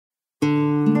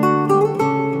Welcome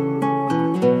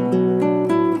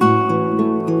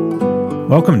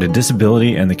to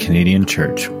Disability and the Canadian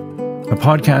Church, a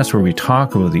podcast where we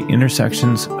talk about the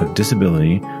intersections of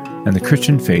disability and the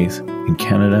Christian faith in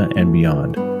Canada and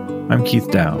beyond. I'm Keith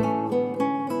Dow.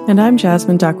 And I'm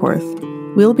Jasmine Duckworth.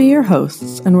 We'll be your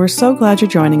hosts, and we're so glad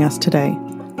you're joining us today.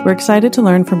 We're excited to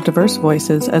learn from diverse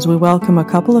voices as we welcome a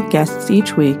couple of guests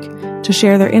each week to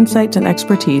share their insights and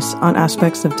expertise on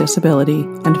aspects of disability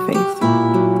and faith.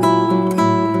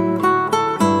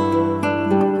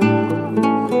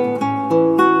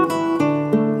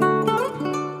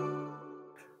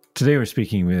 Today we're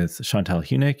speaking with Chantal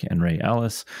Hunick and Ray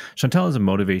Ellis. Chantal is a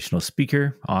motivational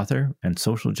speaker, author, and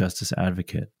social justice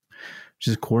advocate.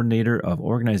 She's a coordinator of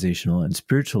organizational and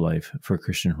spiritual life for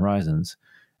Christian Horizons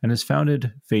and has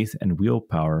founded Faith and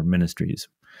Willpower Ministries.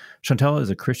 Chantal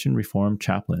is a Christian Reformed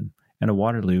chaplain and a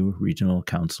Waterloo regional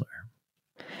counselor.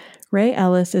 Ray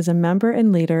Ellis is a member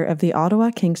and leader of the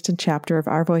Ottawa-Kingston chapter of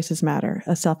Our Voices Matter,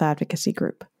 a self-advocacy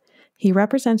group. He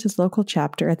represents his local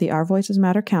chapter at the Our Voices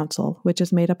Matter Council, which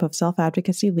is made up of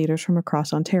self-advocacy leaders from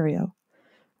across Ontario.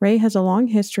 Ray has a long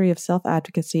history of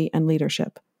self-advocacy and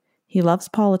leadership. He loves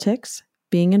politics,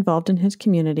 being involved in his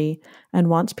community, and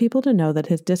wants people to know that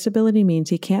his disability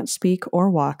means he can't speak or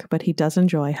walk, but he does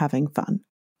enjoy having fun.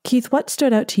 Keith, what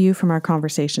stood out to you from our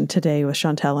conversation today with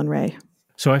Chantal and Ray?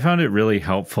 So I found it really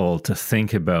helpful to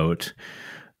think about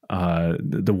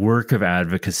the work of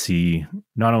advocacy,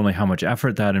 not only how much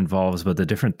effort that involves, but the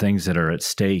different things that are at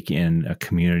stake in a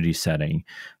community setting.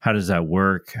 How does that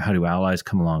work? How do allies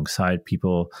come alongside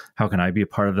people? How can I be a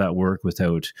part of that work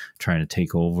without trying to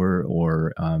take over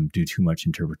or do too much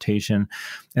interpretation?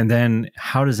 And then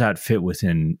how does that fit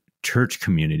within church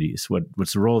communities?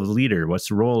 What's the role of the leader? What's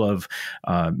the role of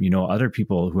other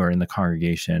people who are in the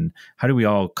congregation? How do we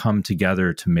all come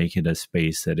together to make it a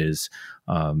space that is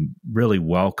really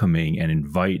welcoming and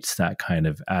invites that kind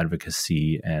of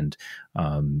advocacy and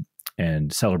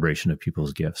celebration of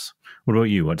people's gifts? What about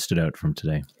you? What stood out from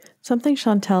today? Something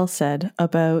Chantal said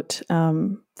about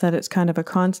that it's kind of a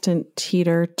constant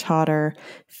teeter-totter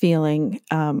feeling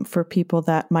for people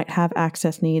that might have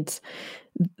access needs.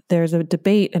 There's a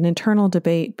debate, an internal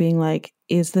debate being like,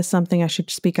 is this something I should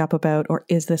speak up about, or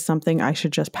is this something I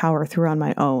should just power through on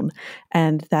my own?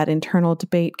 And that internal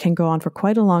debate can go on for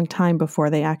quite a long time before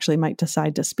they actually might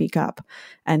decide to speak up.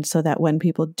 And so that when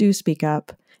people do speak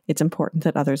up, it's important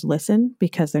that others listen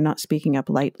because they're not speaking up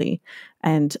lightly.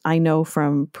 And I know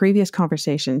from previous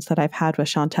conversations that I've had with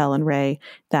Chantal and Ray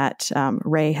that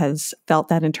Ray has felt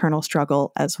that internal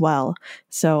struggle as well.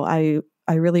 So I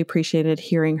really appreciated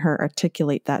hearing her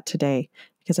articulate that today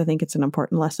because I think it's an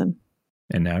important lesson.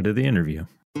 And now to the interview.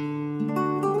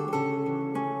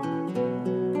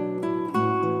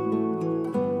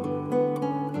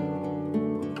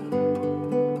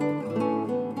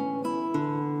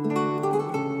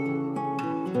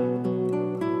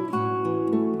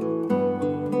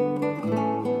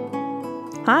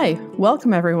 Hi,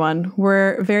 welcome everyone.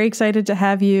 We're very excited to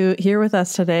have you here with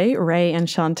us today, Ray and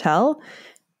Chantal.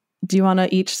 Do you want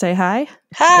to each say hi?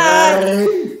 Hi!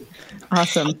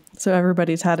 Awesome. So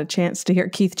everybody's had a chance to hear.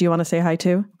 Keith, do you want to say hi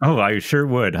too? Oh, I sure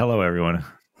would. Hello, everyone.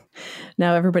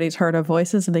 Now everybody's heard our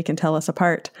voices and they can tell us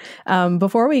apart.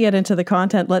 Before we get into the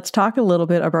content, let's talk a little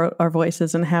bit about our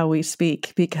voices and how we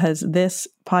speak, because this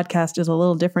podcast is a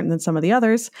little different than some of the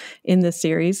others in this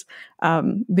series.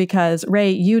 Because Ray,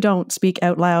 you don't speak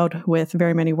out loud with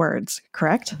very many words,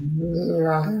 correct?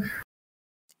 Yeah.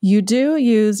 You do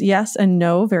use yes and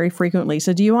no very frequently.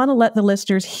 So do you want to let the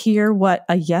listeners hear what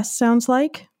a yes sounds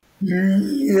like?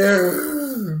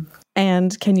 Yeah.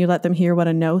 And can you let them hear what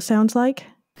a no sounds like?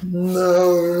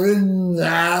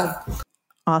 No.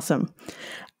 Awesome.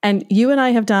 And you and I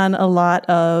have done a lot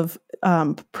of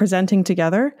presenting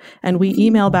together, and we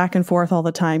email back and forth all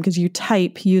the time because you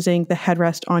type using the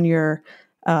headrest on your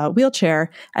wheelchair.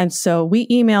 And so we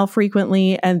email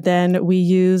frequently, and then we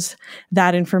use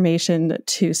that information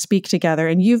to speak together.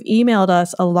 And you've emailed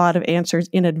us a lot of answers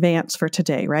in advance for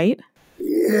today, right?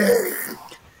 Yeah.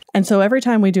 And so every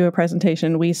time we do a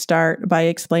presentation, we start by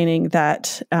explaining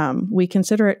that we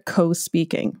consider it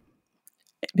co-speaking,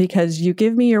 because you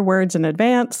give me your words in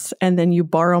advance and then you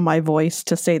borrow my voice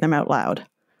to say them out loud.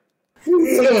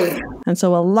 Yeah. And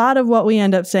so a lot of what we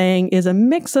end up saying is a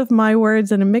mix of my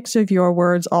words and a mix of your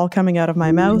words all coming out of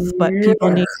my mouth, but people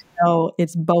need to know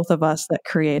it's both of us that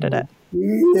created it.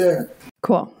 Yeah.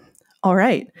 Cool. All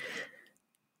right.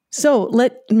 So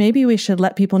maybe we should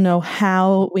let people know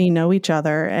how we know each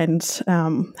other and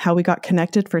how we got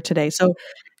connected for today. So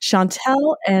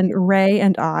Chantal and Ray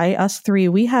and I, us three,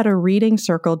 we had a reading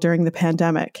circle during the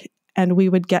pandemic, and we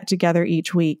would get together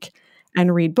each week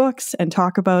and read books and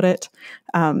talk about it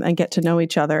and get to know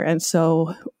each other. And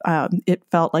so it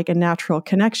felt like a natural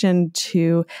connection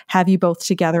to have you both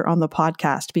together on the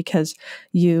podcast because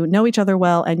you know each other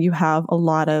well and you have a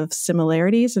lot of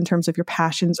similarities in terms of your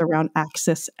passions around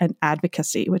access and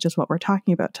advocacy, which is what we're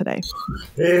talking about today.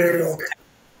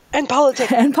 And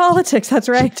politics. And politics, that's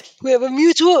right. We have a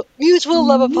mutual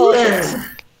love of politics.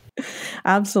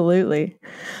 Absolutely.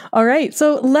 All right.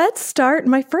 So let's start.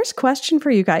 My first question for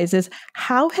you guys is,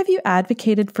 how have you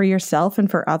advocated for yourself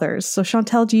and for others? So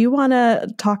Chantel, do you want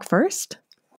to talk first?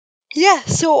 Yeah,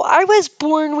 so I was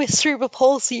born with cerebral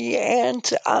palsy, and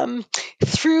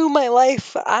through my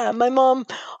life, my mom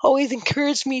always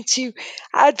encouraged me to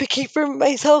advocate for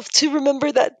myself, to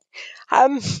remember that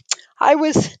I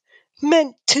was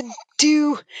meant to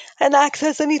do and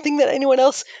access anything that anyone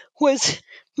else was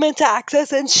meant to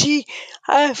access, and she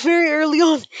very early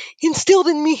on instilled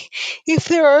in me, if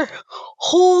there are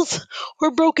holes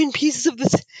or broken pieces of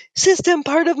this system,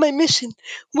 part of my mission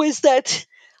was that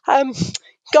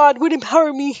God would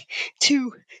empower me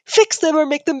to fix them or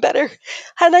make them better.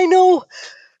 And I know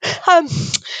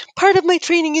part of my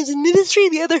training is in ministry,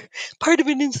 the other part of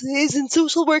it is in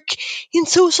social work. In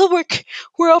social work,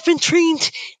 we're often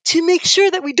trained to make sure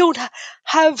that we don't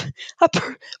have a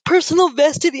personal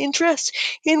vested interest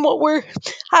in what we're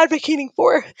advocating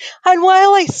for. And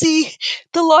while I see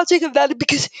the logic of that,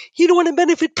 because you don't want to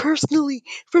benefit personally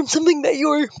from something that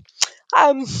you're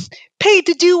paid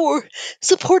to do or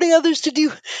supporting others to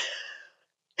do,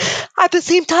 at the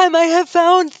same time, I have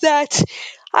found that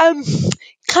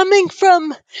coming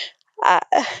from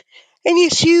an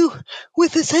issue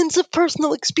with a sense of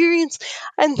personal experience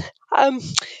and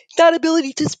that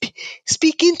ability to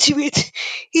speak into it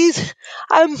is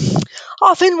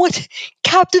often what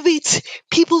captivates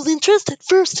people's interest at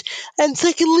first, and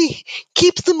secondly,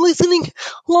 keeps them listening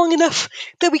long enough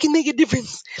that we can make a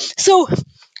difference. So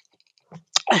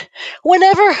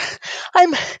whenever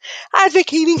I'm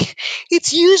advocating,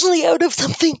 it's usually out of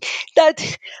something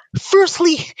that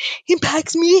firstly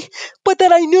impacts me, but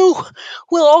that I know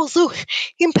will also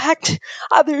impact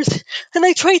others. And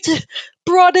I try to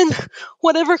broaden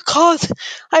whatever cause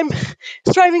I'm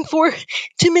striving for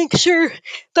to make sure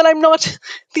that I'm not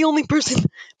the only person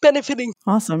benefiting.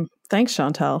 Awesome. Thanks,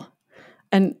 Chantel.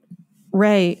 And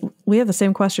Ray, we have the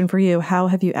same question for you. How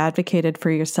have you advocated for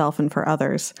yourself and for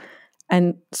others?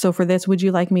 And so for this, would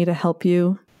you like me to help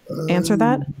you answer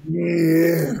that?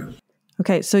 Yeah.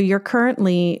 Okay, so you're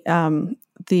currently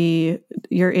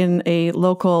you're in a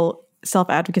local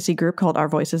self-advocacy group called Our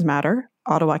Voices Matter,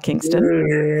 Ottawa, Kingston.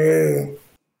 Yeah.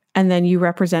 And then you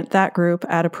represent that group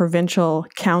at a provincial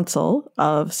council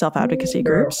of self-advocacy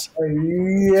groups.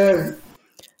 Yeah.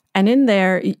 And in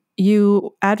there,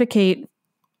 you advocate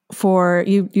for,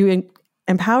 you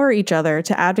empower each other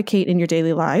to advocate in your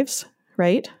daily lives,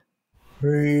 right?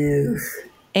 Yes.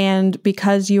 And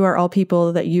because you are all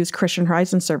people that use Christian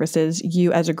Horizons services,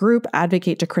 you as a group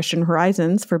advocate to Christian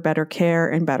Horizons for better care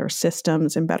and better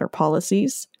systems and better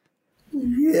policies.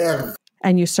 Yeah.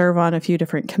 And you serve on a few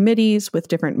different committees with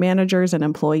different managers and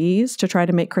employees to try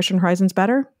to make Christian Horizons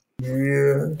better.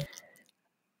 Yeah.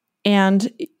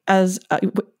 And as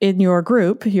in your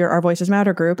group, your Our Voices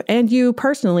Matter group, and you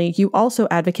personally, you also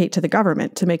advocate to the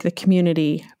government to make the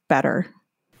community better.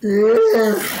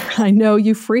 Yeah. I know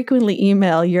you frequently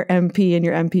email your MP and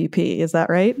your MPP. Is that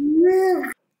right?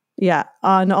 Yeah. Yeah,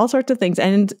 on all sorts of things.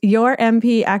 And your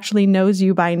MP actually knows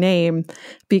you by name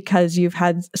because you've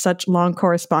had such long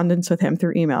correspondence with him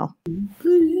through email.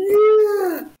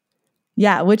 Yeah.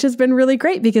 Yeah, which has been really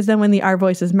great because then when the Our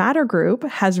Voices Matter group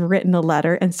has written a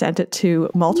letter and sent it to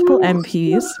multiple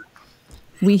MPs,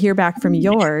 we hear back from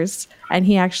yours. And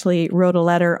he actually wrote a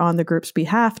letter on the group's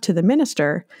behalf to the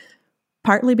minister,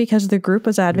 partly because the group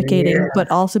was advocating,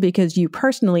 but also because you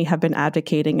personally have been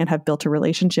advocating and have built a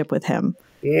relationship with him.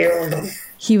 Yeah.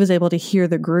 He was able to hear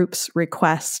the group's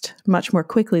request much more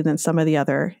quickly than some of the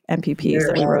other MPPs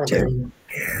that we wrote to.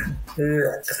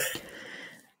 Yeah.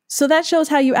 So that shows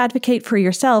how you advocate for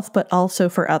yourself, but also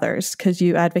for others, because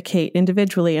you advocate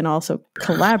individually and also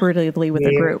collaboratively with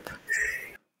the group.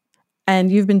 And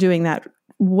you've been doing that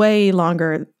way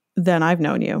longer than I've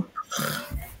known you.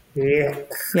 Yeah.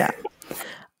 Yeah.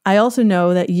 I also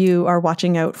know that you are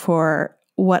watching out for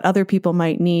what other people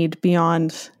might need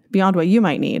beyond what you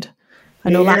might need. I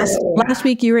know last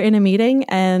week you were in a meeting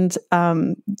and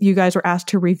you guys were asked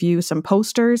to review some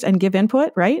posters and give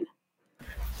input, right?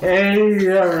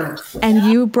 Yeah.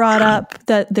 And you brought up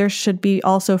that there should be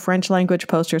also French language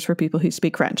posters for people who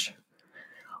speak French.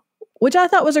 which I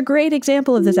thought was a great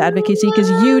example of this advocacy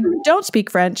because you don't speak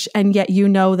French and yet you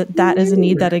know that that is a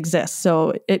need that exists.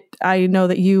 So I know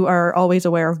that you are always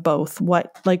aware of both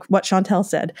what Chantel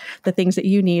said, the things that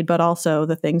you need, but also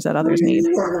the things that others need.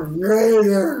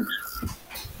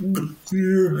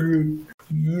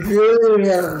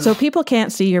 So people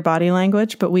can't see your body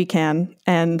language, but we can.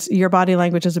 And your body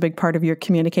language is a big part of your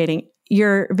communicating.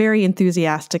 You're very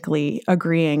enthusiastically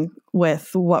agreeing with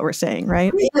what we're saying,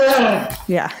 right?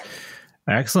 Yeah.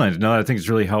 Excellent. No, I think it's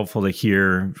really helpful to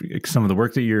hear some of the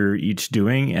work that you're each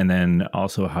doing and then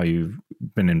also how you've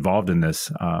been involved in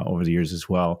this over the years as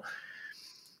well.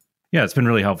 Yeah, it's been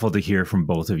really helpful to hear from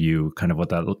both of you kind of what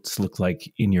that looks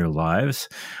like in your lives.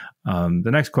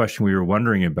 The next question we were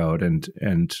wondering about, and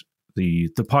the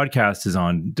podcast is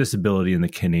on disability in the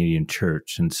Canadian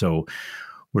church. And so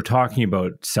we're talking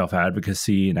about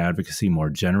self-advocacy and advocacy more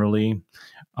generally.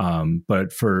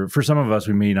 But for some of us,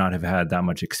 we may not have had that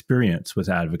much experience with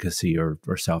advocacy or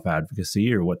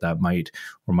self-advocacy or what that might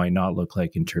or might not look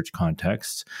like in church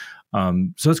contexts.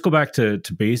 So let's go back to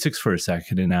basics for a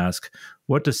second and ask,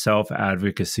 what does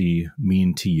self-advocacy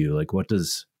mean to you? Like, what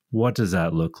does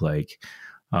that look like?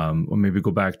 Or maybe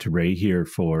go back to Ray here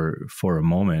for a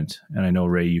moment. And I know,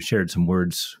 Ray, you shared some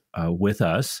words with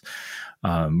us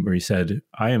where you said,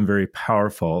 I am very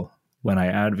powerful when I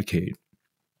advocate.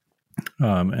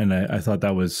 And I thought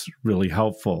that was really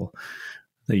helpful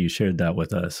that you shared that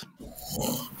with us.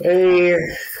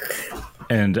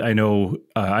 And I know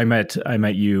I met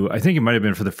you, I think it might have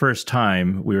been for the first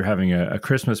time. We were having a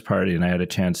Christmas party and I had a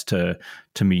chance to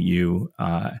meet you.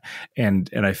 And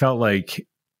I felt like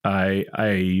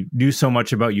I knew so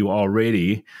much about you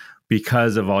already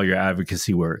because of all your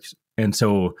advocacy work. And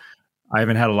so I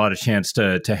haven't had a lot of chance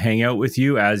to hang out with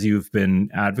you as you've been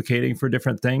advocating for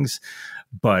different things,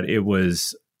 but it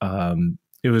was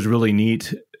really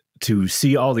neat to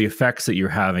see all the effects that you're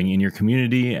having in your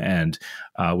community and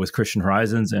with Christian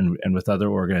Horizons and with other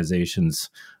organizations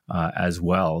as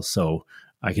well. So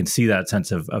I can see that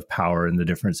sense of power and the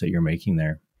difference that you're making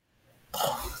there.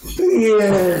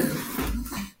 Yeah.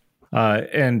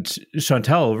 And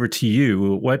Chantel, over to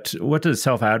you. What does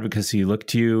self-advocacy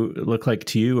look like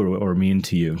to you or mean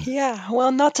to you? Yeah,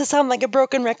 well, not to sound like a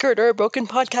broken record or a broken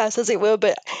podcast, as it will,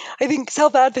 but I think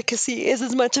self-advocacy is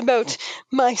as much about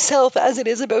myself as it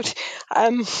is about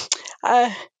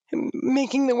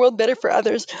making the world better for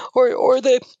others, or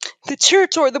the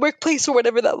church or the workplace or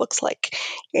whatever that looks like.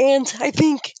 And I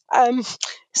think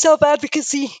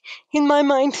self-advocacy, in my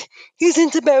mind,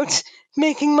 isn't about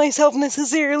making myself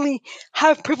necessarily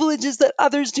have privileges that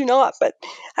others do not, but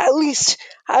at least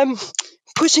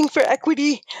pushing for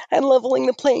equity and leveling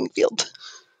the playing field.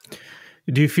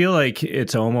 Do you feel like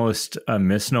it's almost a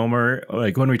misnomer?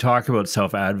 Like when we talk about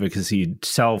self-advocacy,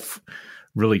 self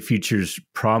really features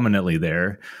prominently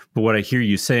there. But what I hear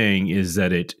you saying is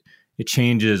that it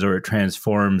changes or it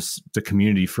transforms the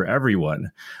community for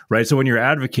everyone, right? So when you're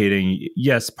advocating,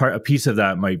 yes, a piece of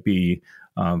that might be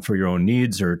for your own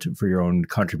needs or for your own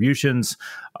contributions.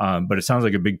 But it sounds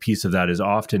like a big piece of that is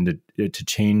often to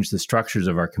change the structures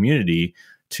of our community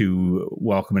to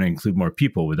welcome and include more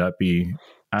people. Would that be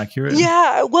accurate?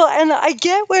 Yeah, well, and I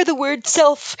get where the word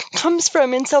self comes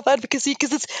from in self-advocacy,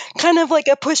 because it's kind of like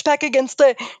a pushback against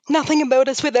the nothing about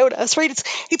us without us, right?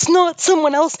 It's not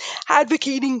someone else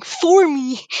advocating for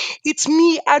me. It's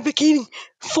me advocating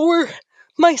for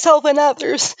myself and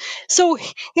others. So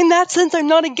in that sense, I'm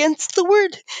not against the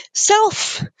word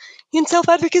self in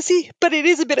self-advocacy, but it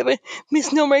is a bit of a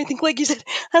misnomer, I think, like you said.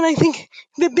 And I think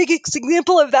the biggest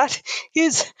example of that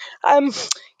is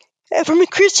from a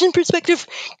Christian perspective,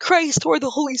 Christ or the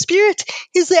Holy Spirit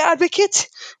is the advocate,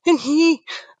 and he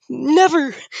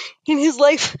never in his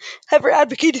life ever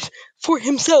advocated for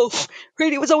himself,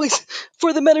 right? It was always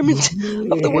for the betterment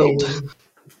of the world.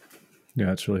 Yeah,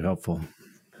 that's really helpful.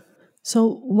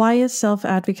 So why is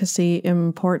self-advocacy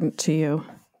important to you?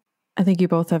 I think you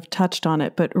both have touched on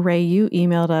it, but Ray, you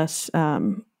emailed us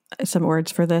some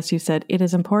words for this. You said, it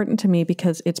is important to me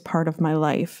because it's part of my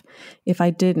life. If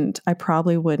I didn't, I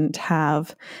probably wouldn't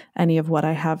have any of what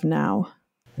I have now.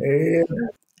 Yeah.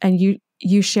 And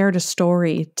you shared a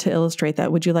story to illustrate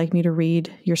that. Would you like me to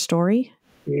read your story?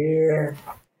 Yeah.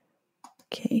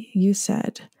 Okay. You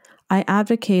said, I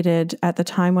advocated at the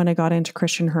time when I got into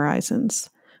Christian Horizons.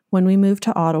 When we moved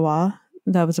to Ottawa,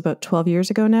 that was about 12 years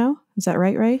ago now. Is that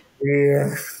right, Ray?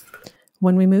 Yeah.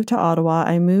 When we moved to Ottawa,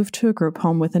 I moved to a group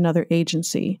home with another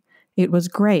agency. It was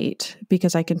great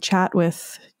because I can chat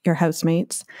with your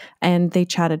housemates and they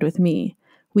chatted with me.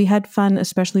 We had fun,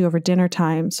 especially over dinner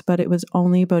times, but it was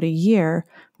only about a year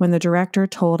when the director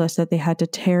told us that they had to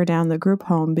tear down the group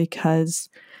home because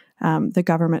the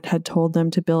government had told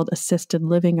them to build assisted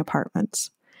living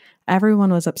apartments.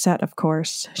 Everyone was upset, of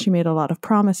course. She made a lot of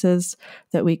promises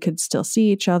that we could still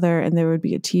see each other and there would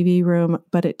be a TV room,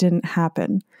 but it didn't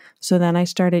happen. So then I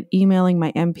started emailing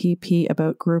my MPP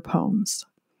about group homes.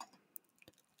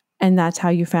 And that's how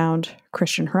you found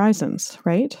Christian Horizons,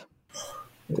 right?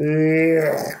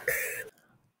 Yeah.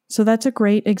 So that's a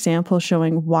great example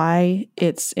showing why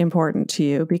it's important to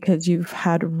you, because you've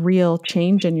had real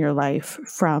change in your life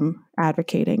from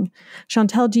advocating.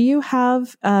 Chantel, do you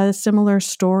have a similar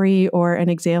story or an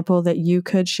example that you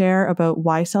could share about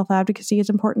why self-advocacy is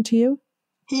important to you?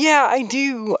 Yeah, I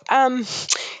do.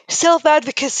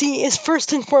 Self-advocacy is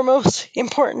first and foremost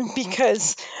important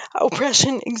because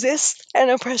oppression exists, and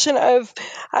oppression of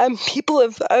people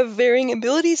of varying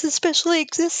abilities especially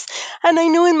exists. And I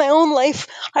know in my own life,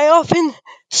 I often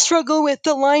struggle with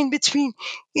the line between,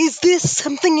 is this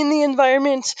something in the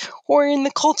environment or in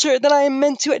the culture that I am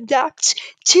meant to adapt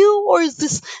to, or is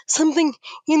this something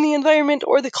in the environment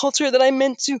or the culture that I'm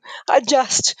meant to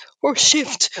adjust or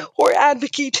shift or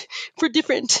advocate for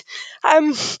different?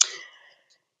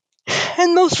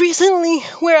 And most recently,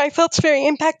 where I felt very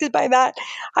impacted by that,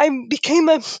 I became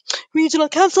a regional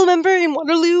council member in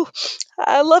Waterloo.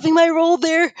 Loving my role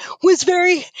there, was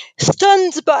very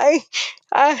stunned by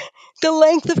the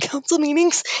length of council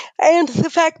meetings and the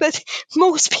fact that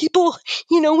most people,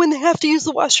 when they have to use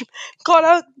the washroom, got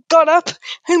up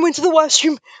and went to the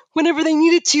washroom whenever they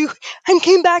needed to and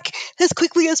came back as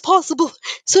quickly as possible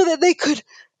so that they could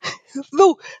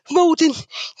vote and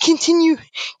continue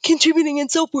contributing and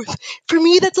so forth. For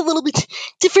me, that's a little bit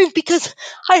different because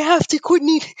I have to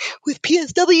coordinate with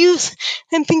PSWs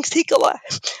and things take a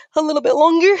little bit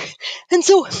longer. And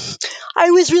so I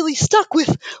was really stuck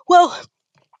with, well,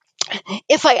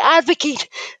 if I advocate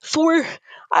for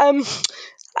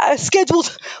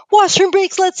scheduled washroom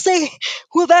breaks, let's say,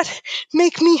 will that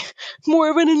make me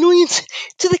more of an annoyance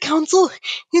to the council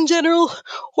in general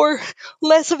or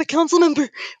less of a council member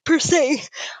per se?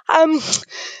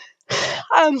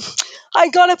 I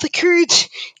got up the courage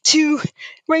to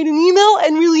write an email,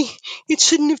 and really, it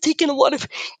shouldn't have taken a lot of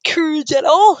courage at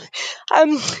all.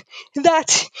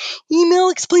 That email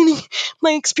explaining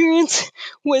my experience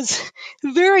was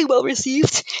very well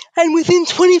received, and within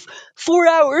 24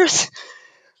 hours,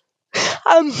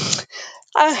 um,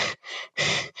 uh,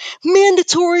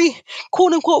 mandatory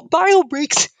quote unquote bio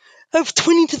breaks of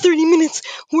 20 to 30 minutes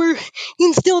were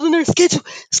instilled in our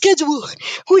schedule,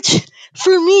 which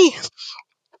for me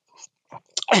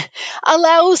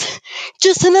allows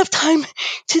just enough time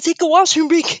to take a washroom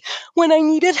break when I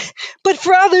need it. But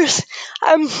for others,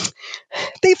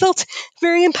 they felt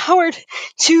very empowered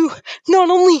to not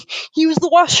only use the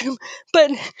washroom,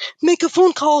 but make a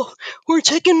phone call or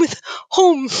check in with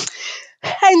home.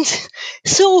 And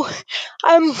so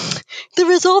the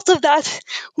result of that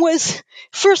was,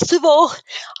 first of all,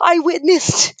 I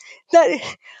witnessed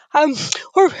that,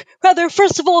 or rather,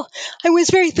 first of all, I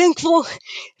was very thankful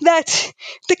that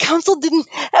the council didn't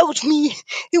out me.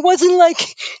 It wasn't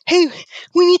like, hey,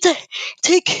 we need to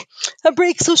take a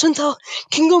break so Chantal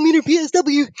can go meet her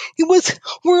PSW. It was,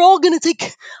 we're all going to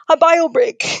take a bio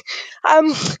break.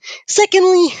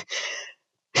 Secondly,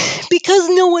 because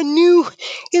no one knew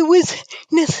it was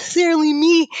necessarily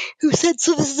me who said,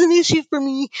 so this is an issue for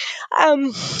me,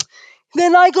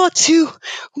 then I got to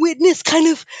witness kind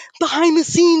of behind the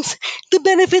scenes the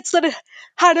benefits that it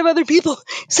had of other people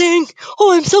saying,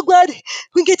 oh, I'm so glad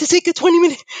we get to take a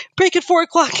 20-minute break at 4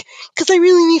 o'clock because I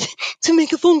really need to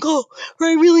make a phone call, or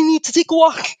I really need to take a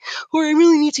walk, or I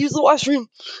really need to use the washroom.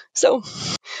 So,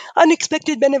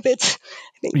 unexpected benefits,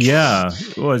 I think. Yeah,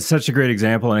 well, it's such a great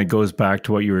example, and it goes back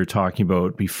to what you were talking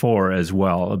about before as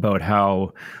well, about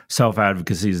how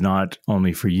self-advocacy is not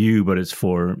only for you, but it's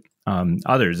for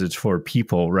others. It's for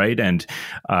people, right? And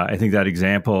I think that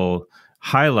example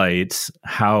highlights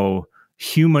how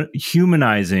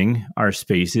humanizing our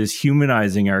spaces,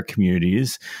 humanizing our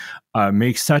communities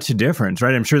makes such a difference,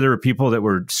 right? I'm sure there were people that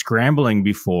were scrambling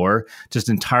before, just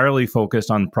entirely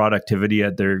focused on productivity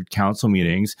at their council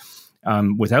meetings,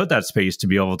 without that space to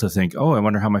be able to think, oh, I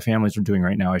wonder how my families are doing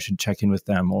right now. I should check in with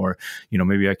them, or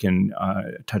maybe I can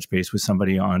touch base with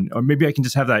somebody or maybe I can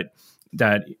just have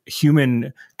that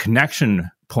human connection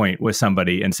point with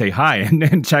somebody and say hi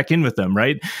and check in with them,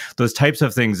 right? Those types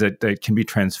of things that can be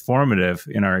transformative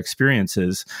in our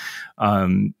experiences.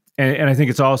 And I think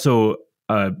it's also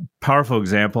a powerful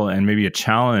example and maybe a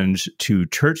challenge to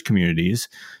church communities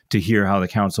to hear how the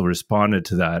council responded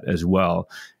to that as well.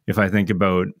 If I think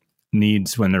about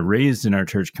needs when they're raised in our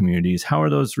church communities, how are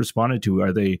those responded to?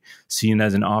 Are they seen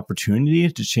as an opportunity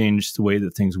to change the way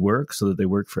that things work so that they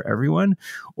work for everyone?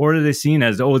 Or are they seen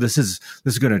as, oh, this is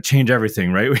going to change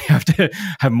everything, right? We have to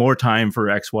have more time for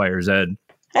X, Y, or Z.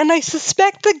 And I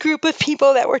suspect the group of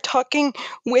people that we're talking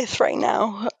with right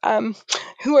now,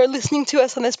 who are listening to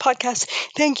us on this podcast,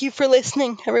 thank you for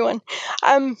listening, everyone,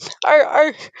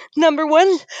 are number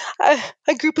one,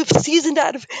 a group of seasoned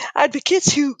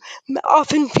advocates who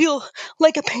often feel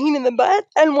like a pain in the butt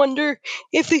and wonder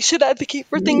if they should advocate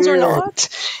for things or not.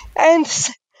 And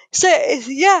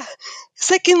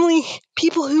secondly,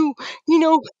 people who,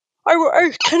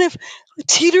 are kind of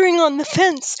teetering on the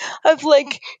fence of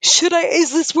like,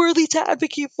 is this worthy to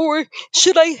advocate for?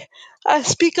 Should I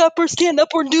speak up or stand up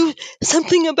or do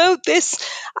something about this?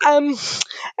 And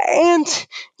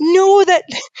know that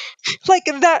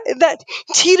that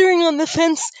teetering on the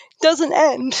fence doesn't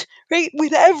end, right?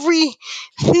 With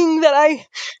everything that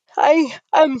I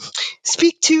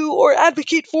speak to or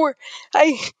advocate for,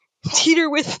 I teeter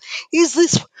with, is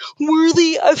this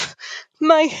worthy of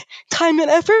my time and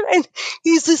effort, and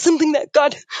is this something that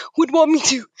God would want me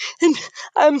to? And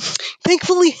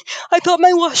thankfully, I thought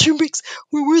my washroom breaks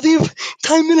were worthy of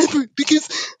time and effort because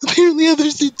apparently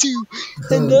others did too.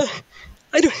 And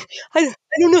I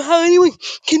don't know how anyone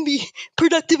can be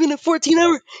productive in a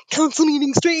 14-hour council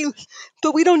meeting straight,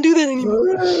 but we don't do that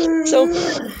anymore.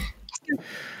 So.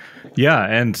 Yeah,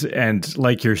 and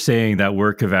like you're saying, that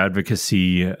work of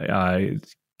advocacy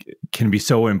can be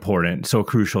so important, so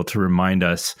crucial to remind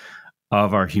us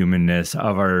of our humanness,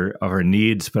 of our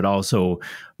needs, but also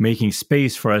making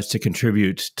space for us to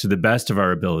contribute to the best of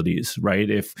our abilities, right?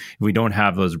 If we don't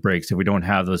have those breaks, if we don't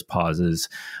have those pauses,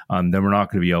 then we're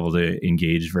not going to be able to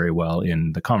engage very well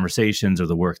in the conversations or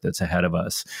the work that's ahead of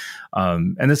us.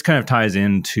 And this kind of ties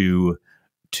into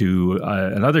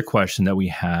another question that we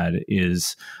had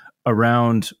is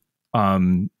around,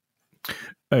 and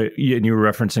you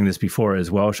were referencing this before as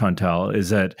well, Chantal,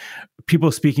 is that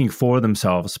people speaking for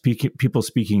themselves, people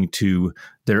speaking to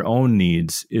their own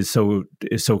needs is so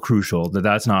crucial.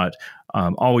 That's not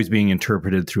always being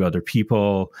interpreted through other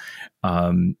people,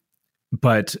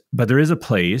 but there is a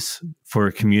place for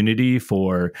a community,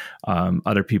 for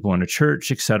other people in a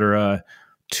church, etc.,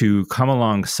 to come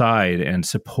alongside and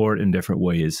support in different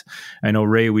ways. I know,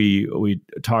 Ray, we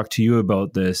talked to you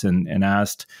about this and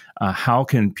asked, how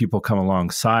can people come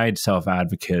alongside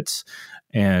self-advocates?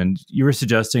 And you were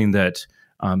suggesting that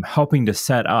helping to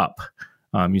set up,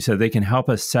 you said they can help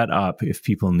us set up if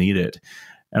people need it.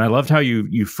 And I loved how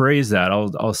you phrased that.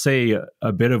 I'll say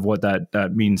a bit of what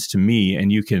that means to me,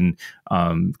 and you can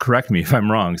correct me if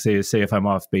I'm wrong, say if I'm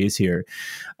off base here.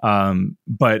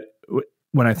 But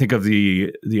when I think of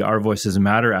the Our Voices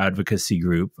Matter advocacy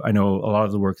group, I know a lot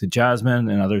of the work that Jasmine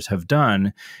and others have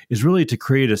done is really to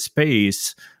create a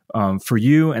space for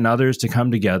you and others to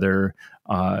come together,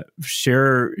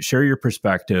 share your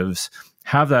perspectives,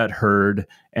 have that heard,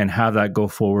 and have that go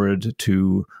forward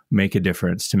to make a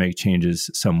difference, to make changes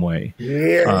some way.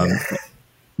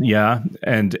 Yeah,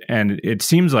 and it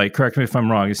seems like, correct me if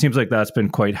I'm wrong, it seems like that's been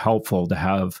quite helpful to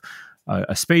have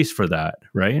a space for that,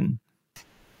 right?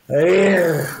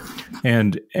 And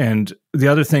the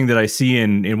other thing that I see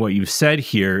in what you've said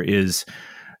here is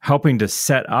helping to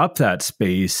set up that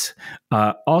space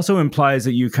also implies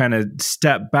that you kind of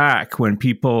step back when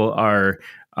people are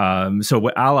so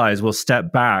allies will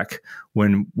step back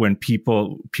when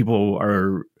people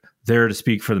are there to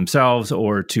speak for themselves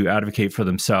or to advocate for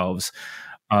themselves,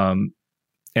 and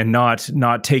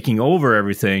not taking over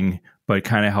everything, but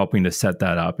kind of helping to set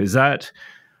that up. Is that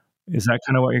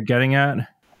kind of what you're getting at?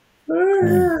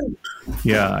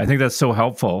 Yeah, I think that's so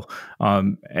helpful.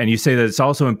 And you say that it's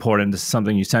also important, this is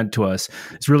something you sent to us,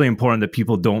 it's really important that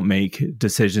people don't make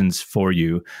decisions for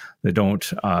you, that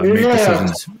don't make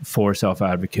decisions for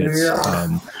self-advocates,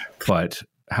 but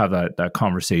have that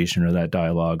conversation or that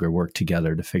dialogue or work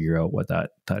together to figure out what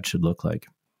that should look like.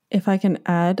 If I can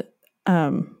add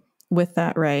with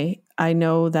that, Ray, I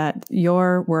know that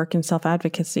your work in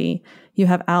self-advocacy, you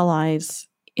have allies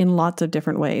in lots of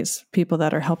different ways, people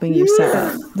that are helping you set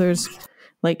up. There's,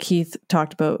 like Keith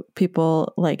talked about,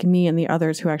 people like me and the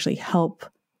others who actually help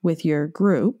with your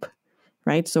group,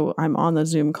 right? So I'm on the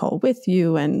Zoom call with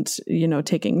you and,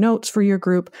 taking notes for your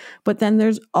group. But then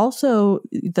there's also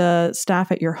the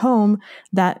staff at your home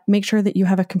that make sure that you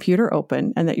have a computer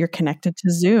open and that you're connected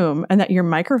to Zoom and that your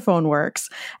microphone works.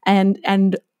 And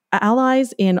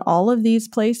allies in all of these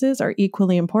places are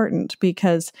equally important,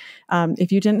 because if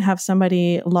you didn't have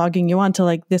somebody logging you on to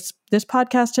like this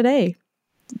podcast today,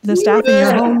 the staff in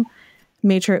your home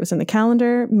made sure it was in the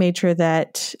calendar, made sure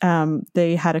that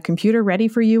they had a computer ready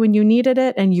for you when you needed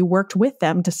it, and you worked with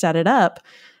them to set it up.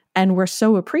 And we're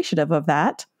so appreciative of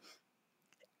that.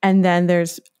 And then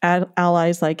there's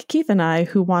allies like Keith and I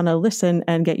who want to listen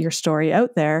and get your story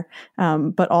out there,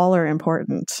 but all are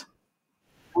important.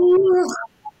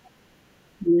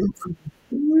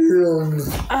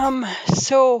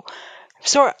 So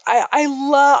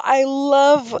I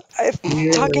love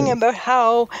talking about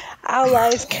how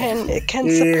allies can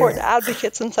support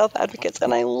advocates and self advocates,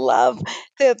 and I love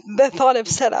the thought of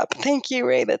setup. Thank you,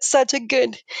 Ray. It's such a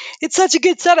good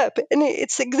setup, and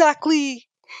it's exactly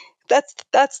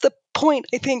that's the point,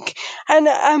 I think.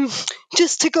 And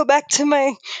just to go back to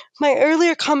my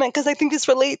earlier comment, because I think this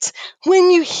relates,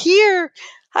 when you hear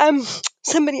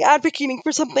somebody advocating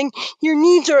for something, your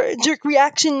knee-jerk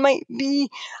reaction might be,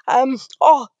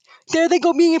 oh, there they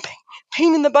go being a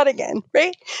pain in the butt again,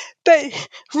 right? But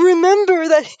remember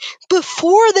that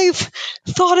before they've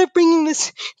thought of bringing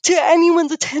this to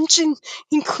anyone's attention,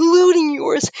 including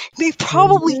yours, they've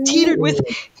probably teetered with,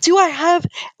 do I have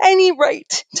any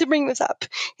right to bring this up?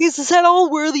 Is this at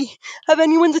all worthy of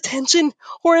anyone's attention,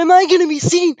 or am I going to be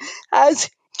seen as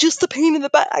just the pain in the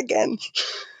butt again?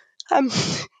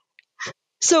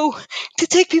 So to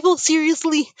take people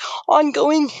seriously,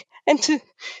 ongoing, and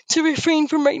to refrain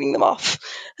from writing them off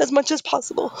as much as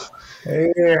possible.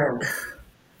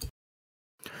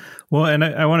 Well, and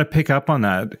I want to pick up on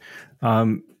that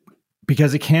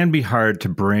because it can be hard to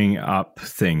bring up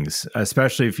things,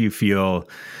 especially if you feel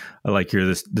like you're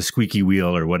the squeaky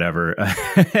wheel or whatever.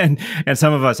 and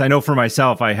some of us, I know for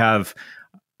myself, I have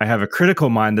a critical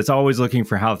mind that's always looking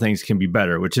for how things can be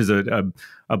better, which is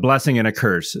a blessing and a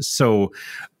curse. So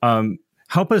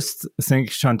help us think,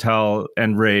 Chantal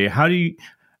and Ray,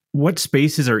 what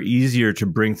spaces are easier to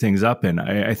bring things up in?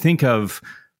 I think of,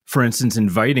 for instance,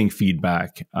 inviting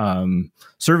feedback.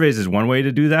 Surveys is one way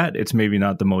to do that. It's maybe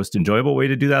not the most enjoyable way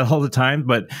to do that all the time,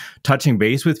 but touching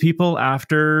base with people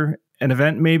after an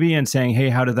event maybe and saying, hey,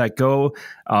 how did that go?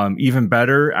 Even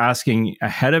better, asking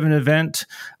ahead of an event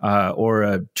or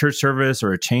a church service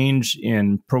or a change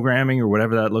in programming or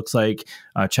whatever that looks like,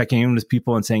 checking in with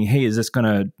people and saying, hey, is this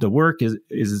going to work?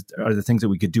 Are there things that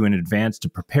we could do in advance to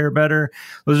prepare better?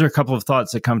 Those are a couple of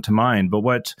thoughts that come to mind. But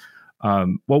what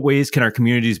ways can our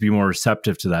communities be more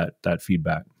receptive to that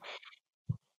feedback?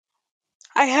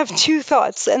 I have two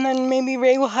thoughts, and then maybe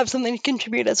Ray will have something to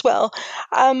contribute as well.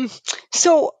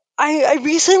 So I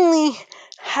recently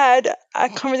had a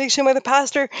conversation with a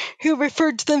pastor who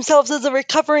referred to themselves as a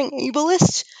recovering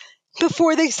ableist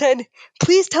before they said,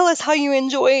 please tell us how you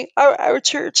enjoy our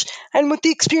church and what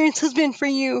the experience has been for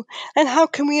you and how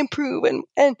can we improve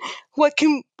and what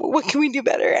can we do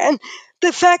better. And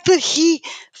the fact that he,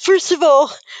 first of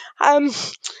all,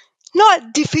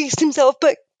 not defaced himself,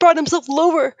 but brought himself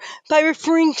lower by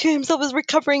referring to himself as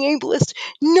recovering ableist,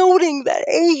 noting that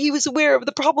A, he was aware of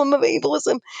the problem of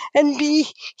ableism, and B,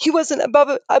 he wasn't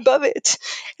above it.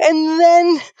 And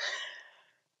then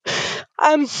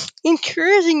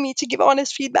encouraging me to give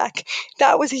honest feedback.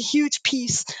 That was a huge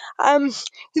piece.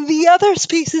 The other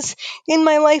spaces in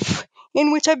my life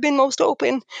in which I've been most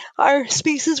open are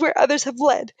spaces where others have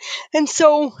led. And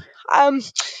so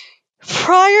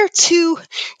prior to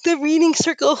the reading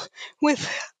circle with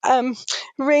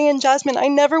Ray and Jasmine, I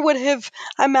never would have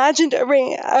imagined a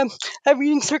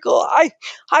reading circle. I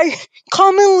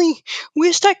commonly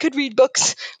wished I could read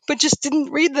books, but just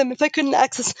didn't read them if I couldn't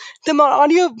access them on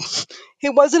audio.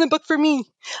 It wasn't a book for me.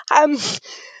 But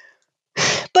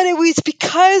it was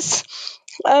because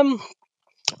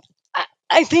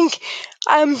I think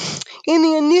in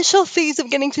the initial phase of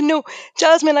getting to know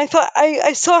Jasmine, I thought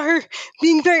I saw her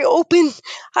being very open,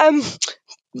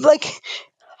 like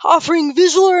offering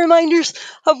visual reminders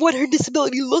of what her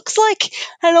disability looks like,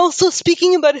 and also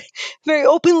speaking about it very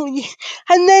openly.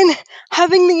 And then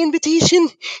having the invitation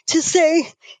to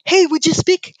say, hey, would you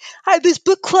speak at this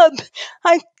book club?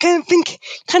 I kind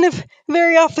of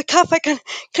very off the cuff, I kind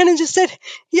of just said,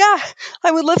 yeah,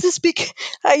 I would love to speak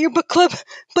at your book club,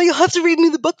 but you'll have to read me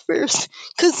the book first,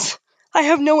 because I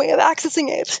have no way of accessing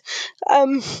it.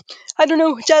 I don't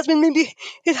know, Jasmine, maybe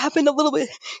it happened a little bit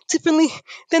differently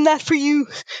than that for you,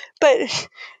 but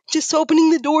just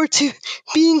opening the door to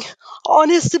being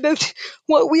honest about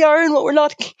what we are and what we're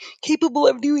not capable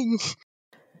of doing.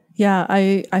 Yeah,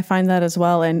 I find that as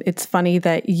well. And it's funny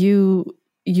that you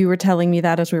were telling me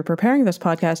that as we were preparing this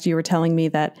podcast, you were telling me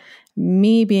that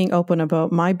me being open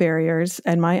about my barriers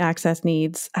and my access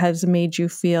needs has made you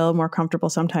feel more comfortable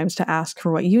sometimes to ask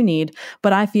for what you need.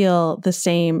 But I feel the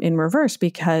same in reverse,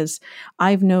 because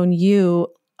I've known you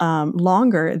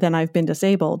longer than I've been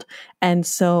disabled. And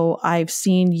so I've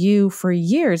seen you for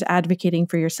years advocating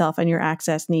for yourself and your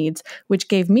access needs, which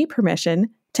gave me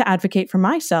permission to advocate for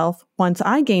myself once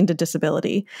I gained a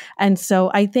disability. And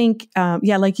so I think,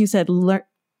 like you said,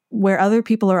 where other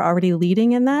people are already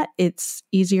leading in that, it's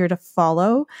easier to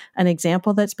follow an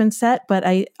example that's been set. But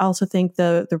I also think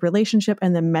the relationship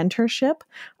and the mentorship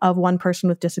of one person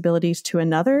with disabilities to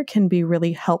another can be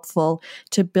really helpful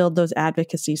to build those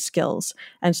advocacy skills.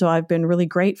 And so I've been really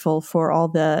grateful for all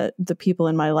the people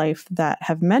in my life that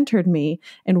have mentored me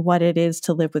in what it is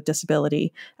to live with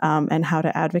disability, and how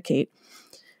to advocate.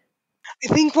 I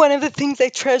think one of the things I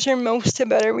treasure most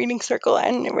about our reading circle,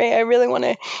 and Ray, I really want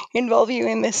to involve you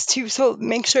in this too, so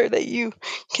make sure that you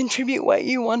contribute what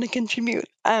you want to contribute.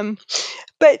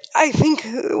 But I think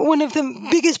one of the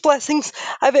biggest blessings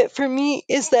of it for me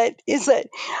is that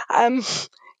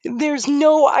there's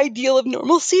no ideal of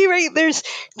normalcy, right?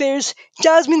 There's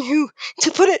Jasmine, who,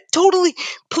 to put it totally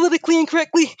politically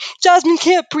incorrectly, Jasmine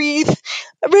can't breathe.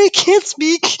 Ray can't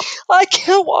speak. I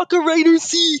can't walk or write or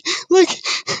see. Like,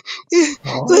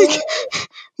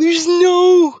 there's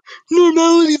no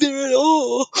normality there at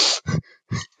all.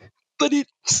 But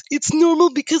it's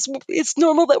normal because it's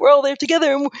normal that we're all there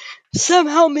together and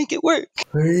somehow make it work.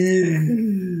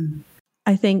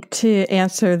 I think to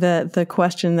answer the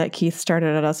question that Keith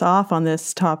started us off on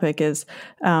this topic is,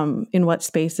 in what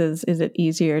spaces is it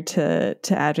easier to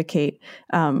advocate?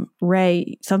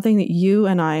 Ray, something that you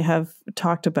and I have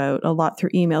talked about a lot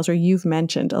through emails, or you've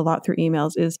mentioned a lot through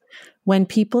emails, is when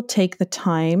people take the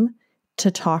time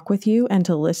to talk with you and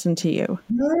to listen to you,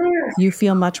 you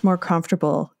feel much more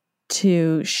comfortable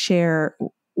to share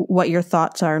what your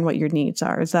thoughts are and what your needs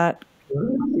are. Is that?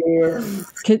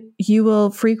 You will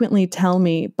frequently tell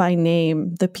me by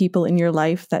name the people in your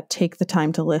life that take the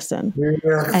time to listen,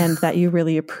 and that you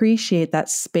really appreciate that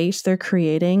space they're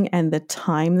creating and the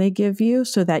time they give you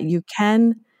so that you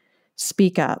can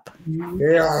speak up.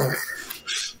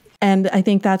 And I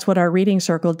think that's what our reading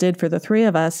circle did for the three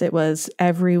of us. It was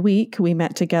every week we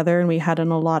met together and we had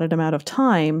an allotted amount of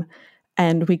time,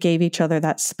 and we gave each other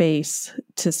that space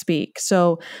to speak.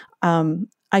 So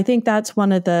I think that's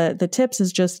one of the tips,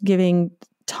 is just giving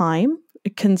time,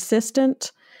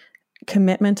 consistent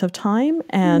commitment of time,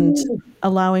 and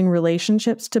allowing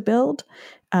relationships to build,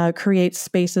 create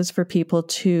spaces for people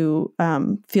to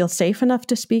feel safe enough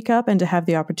to speak up and to have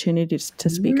the opportunities to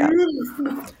speak up.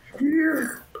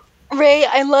 Ray,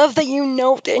 I love that you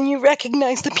note and you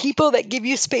recognize the people that give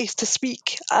you space to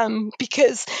speak,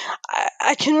 because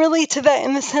I can relate to that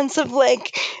in the sense of,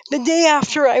 like, the day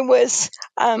after I was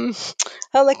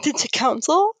elected to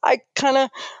council, I kind of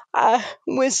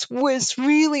was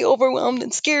really overwhelmed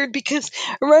and scared, because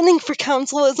running for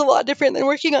council is a lot different than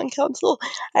working on council,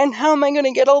 and how am I going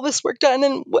to get all this work done,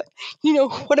 and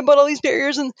what about all these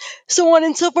barriers, and so on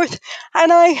and so forth.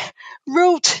 And I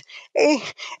wrote a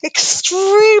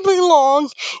extremely long,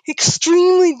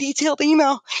 extremely detailed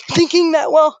email, thinking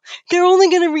that, well, they're only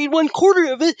going to read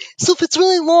 1/4 of it, so if it's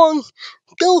really long,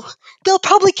 they'll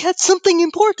probably catch something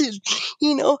important,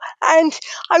 and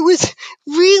I was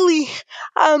really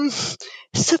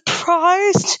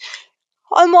surprised.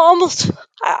 I'm almost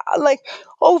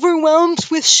overwhelmed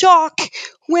with shock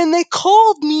when they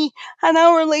called me an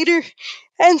hour later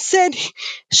and said,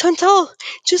 "Chantal,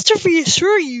 just to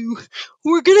reassure you,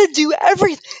 we're going to do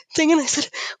everything." And I said,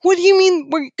 "What do you mean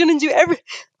we're going to do everything?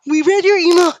 We read your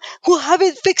email. We'll have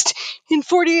it fixed in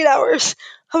 48 hours.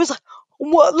 I was like,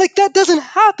 "What? Like, that doesn't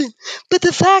happen." But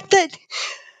the fact that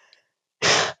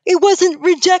it wasn't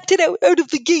rejected out of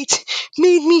the gate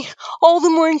made me all the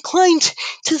more inclined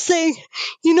to say,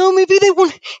 maybe they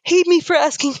won't hate me for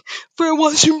asking for a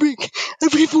washroom break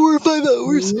every 4 or 5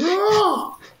 hours.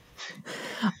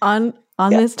 On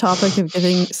this topic of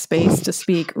giving space to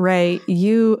speak, Ray,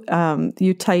 you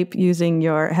type using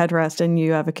your headrest, and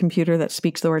you have a computer that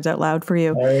speaks the words out loud for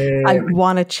you. I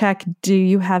want to check, do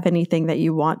you have anything that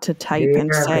you want to type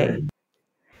and say?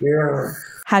 Yeah.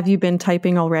 Have you been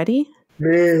typing already?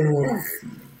 Yeah.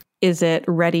 Is it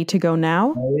ready to go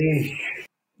now? Yeah.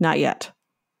 Not yet.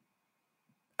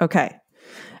 Okay.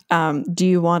 Do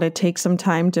you want to take some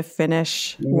time to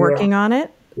finish working on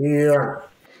it? Yeah.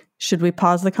 Should we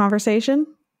pause the conversation?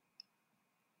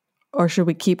 Or should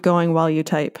we keep going while you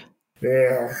type?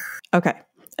 Yeah. Okay.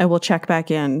 And we'll check back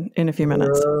in a few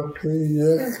minutes.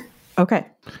 Yeah. Okay.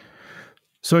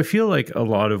 So I feel like a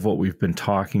lot of what we've been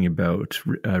talking about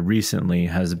recently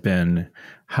has been,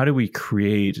 how do we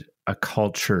create a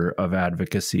culture of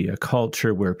advocacy, a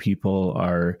culture where people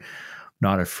are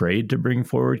not afraid to bring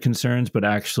forward concerns, but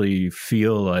actually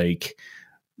feel like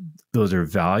those are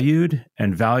valued,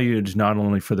 and valued not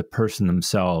only for the person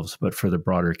themselves, but for the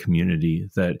broader community.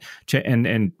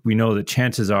 And we know that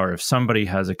chances are, if somebody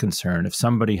has a concern, if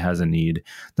somebody has a need,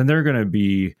 then there are going to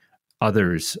be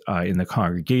others in the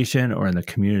congregation or in the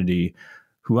community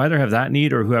who either have that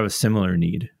need or who have a similar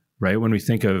need, right? When we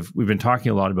think of, we've been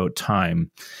talking a lot about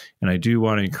time, and I do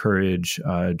want to encourage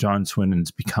John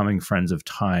Swinden's Becoming Friends of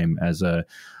Time as a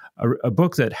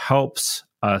book that helps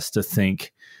us to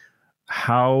think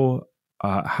how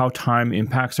time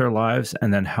impacts our lives,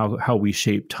 and then how we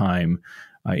shape time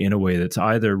in a way that's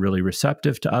either really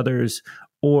receptive to others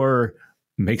or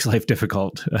makes life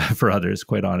difficult for others,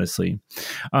 quite honestly.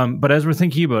 But as we're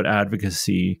thinking about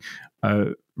advocacy,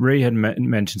 Ray had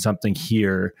mentioned something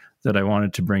here that I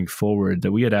wanted to bring forward,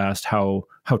 that we had asked how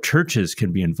churches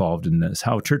can be involved in this,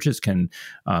 how churches can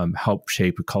help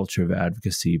shape a culture of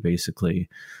advocacy, basically.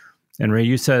 And Ray,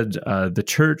 you said the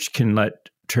church can let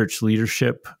church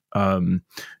leadership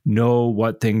know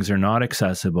what things are not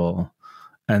accessible,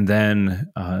 and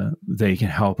then they can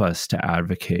help us to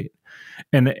advocate.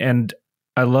 And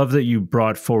I love that you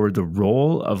brought forward the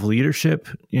role of leadership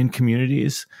in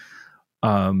communities.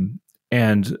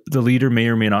 And the leader may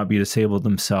or may not be disabled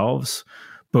themselves,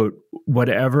 but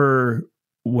whatever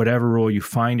role you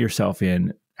find yourself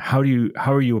in, how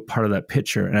are you a part of that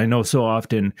picture? And I know so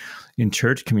often in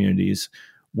church communities,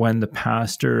 when the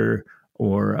pastor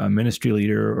or a ministry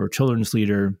leader or children's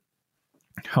leader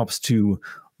helps to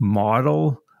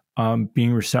model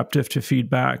being receptive to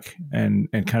feedback and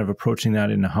kind of approaching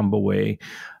that in a humble way,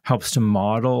 helps to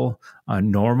model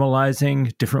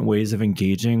normalizing different ways of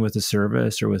engaging with the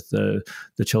service or with the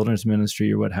children's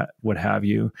ministry or what have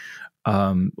you.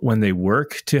 When they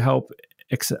work to help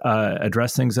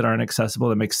address things that aren't accessible,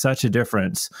 that makes such a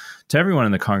difference to everyone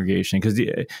in the congregation,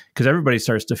 because everybody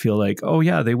starts to feel like, oh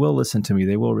yeah, they will listen to me,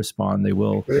 they will respond, they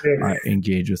will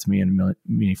engage with me in a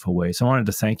meaningful way. So I wanted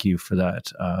to thank you for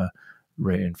that,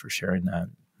 Ray, and for sharing that.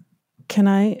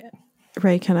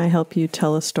 Ray, can I help you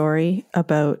tell a story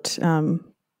about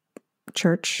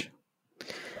church?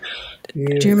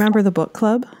 Yeah. Do you remember the book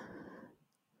club?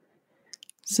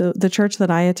 So the church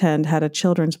that I attend had a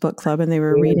children's book club, and they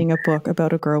were reading a book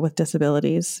about a girl with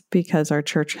disabilities, because our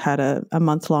church had a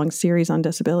month-long series on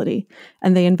disability,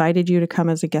 and they invited you to come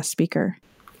as a guest speaker.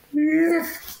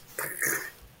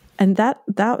 And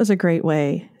that was a great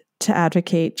way to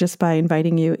advocate, just by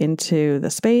inviting you into the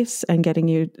space and getting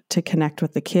you to connect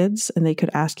with the kids, and they could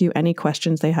ask you any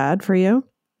questions they had for you.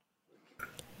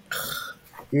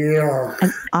 Yeah.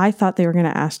 And I thought they were going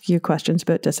to ask you questions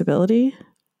about disability,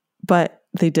 but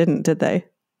they didn't, did they?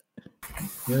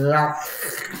 Yeah.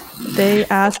 They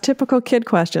asked typical kid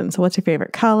questions. What's your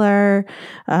favorite color?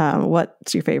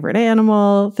 What's your favorite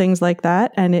animal? Things like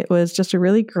that. And it was just a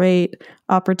really great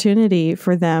opportunity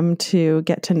for them to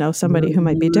get to know somebody who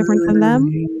might be different than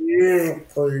them,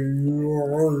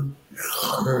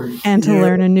 and to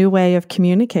learn a new way of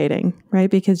communicating, right?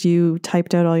 Because you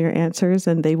typed out all your answers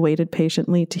and they waited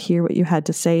patiently to hear what you had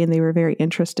to say, and they were very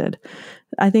interested.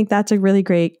 I think that's a really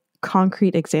great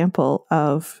concrete example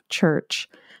of church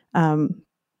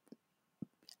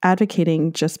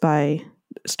advocating just by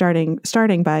starting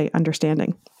by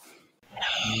understanding.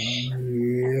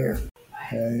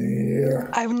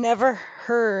 I've never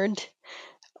heard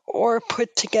or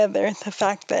put together the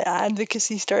fact that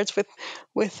advocacy starts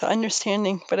with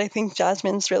understanding, but I think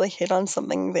Jasmine's really hit on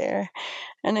something there.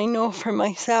 And I know for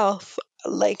myself,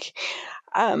 like,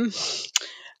 I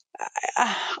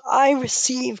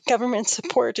receive government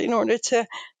support in order to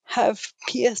have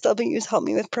PSWs help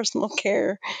me with personal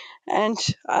care and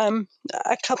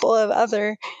a couple of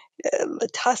other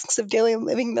tasks of daily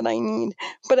living that I need,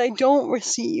 but I don't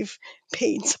receive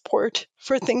paid support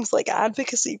for things like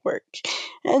advocacy work.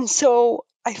 And so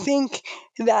I think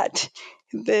that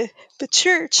the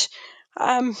church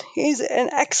is an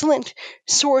excellent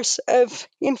source of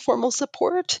informal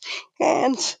support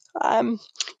and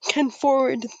can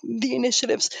forward the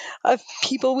initiatives of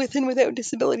people with and without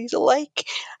disabilities alike.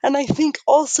 And I think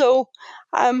also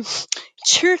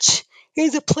church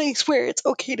is a place where it's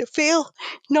okay to fail,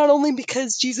 not only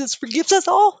because Jesus forgives us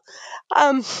all,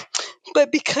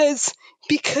 but because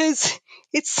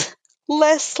it's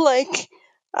less like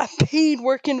a paid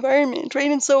work environment, right?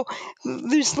 And so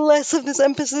there's less of this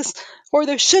emphasis, or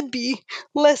there should be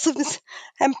less of this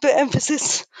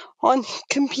emphasis on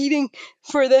competing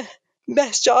for the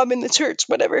best job in the church,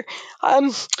 whatever.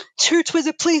 Church was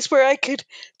a place where I could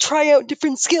try out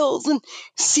different skills and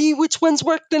see which ones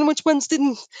worked and which ones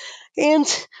didn't. And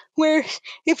where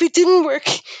if it didn't work,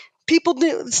 people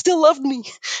still loved me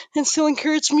and still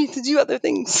encouraged me to do other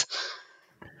things.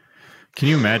 Can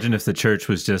you imagine if the church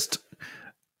was just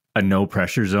a no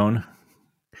pressure zone.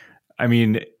 I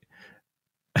mean,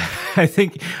 I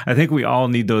think we all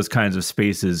need those kinds of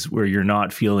spaces where you're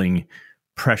not feeling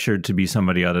pressured to be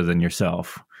somebody other than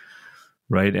yourself,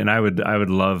 right? And I would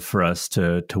love for us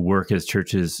to work as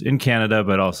churches in Canada,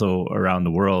 but also around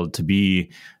the world, to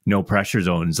be no pressure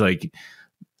zones. Like,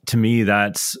 to me,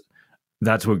 that's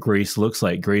what grace looks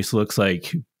like. Grace looks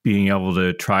like being able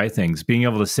to try things, being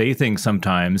able to say things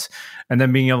sometimes, and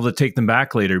then being able to take them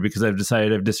back later because I've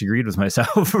decided I've disagreed with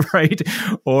myself, right?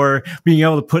 Or being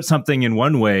able to put something in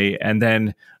one way and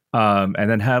then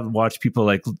watch people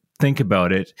like think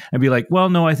about it and be like,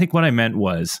 well, no, I think what I meant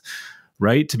was,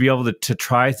 right? To be able to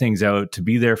try things out, to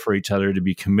be there for each other, to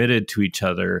be committed to each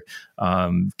other,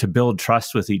 to build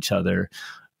trust with each other.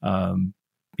 I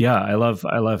love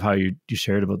how you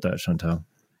shared about that, Chantal.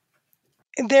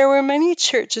 There were many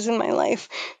churches in my life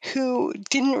who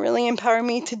didn't really empower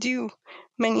me to do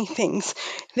many things.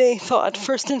 They thought,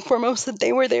 first and foremost, that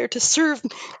they were there to serve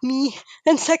me,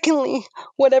 and secondly,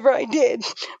 whatever I did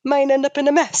might end up in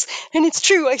a mess. And it's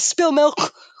true, I spill milk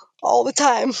all the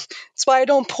time. That's why I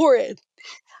don't pour it.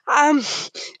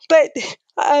 But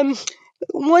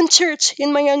one church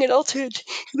in my young adulthood,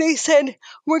 they said,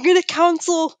 we're going to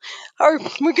cancel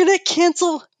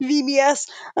VBS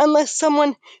unless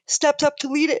someone steps up to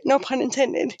lead it, no pun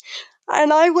intended.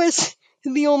 And I was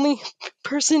the only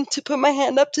person to put my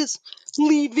hand up to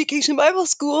lead Vacation Bible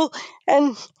School,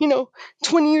 and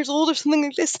 20 years old or something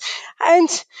like this. And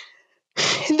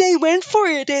they went for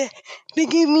it. They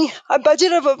gave me a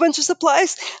budget of a bunch of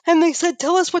supplies, and they said,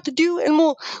 tell us what to do, and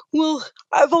we'll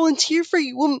volunteer for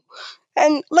you.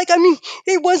 And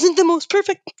it wasn't the most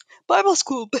perfect Bible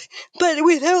school, but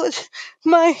without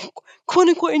my quote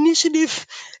unquote initiative,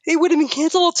 it would have been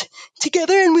canceled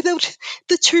together, and without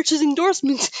the church's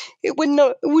endorsements, it wouldn't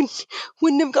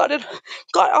have got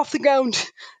off the ground.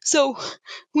 So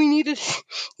we needed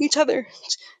each other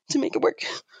to make it work.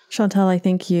 Chantal, I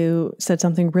think you said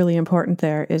something really important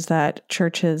there, is that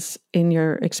churches, in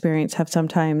your experience, have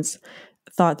sometimes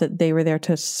thought that they were there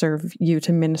to serve you,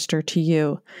 to minister to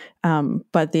you.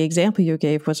 But the example you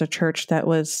gave was a church that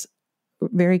was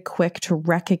very quick to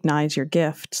recognize your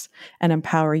gifts and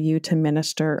empower you to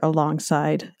minister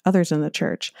alongside others in the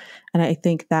church. And I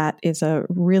think that is a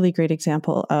really great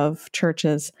example of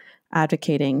churches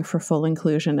advocating for full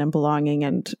inclusion and belonging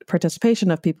and participation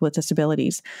of people with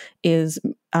disabilities, is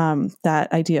that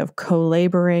idea of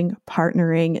co-laboring,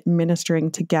 partnering, ministering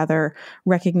together,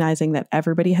 recognizing that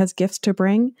everybody has gifts to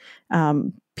bring.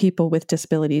 People with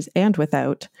disabilities and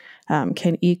without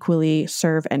can equally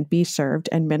serve and be served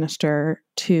and minister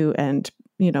to, and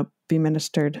be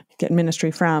ministered, get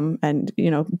ministry from, and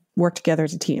work together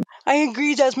as a team. I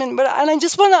agree, Jasmine, and I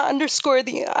just want to underscore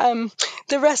the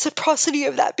reciprocity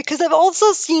of that, because I've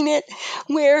also seen it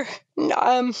where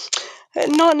not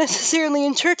necessarily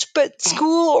in church, but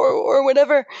school or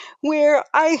whatever, where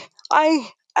I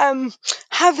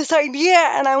have this idea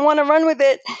and I want to run with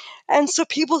it, and so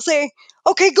people say,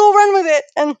 okay, go run with it,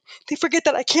 and they forget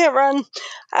that I can't run.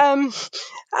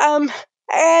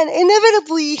 And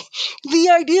inevitably, the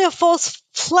idea falls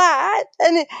flat,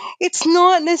 and it's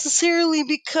not necessarily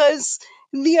because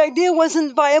the idea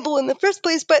wasn't viable in the first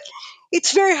place, but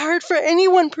it's very hard for any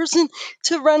one person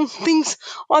to run things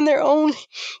on their own.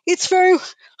 It's very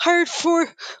hard for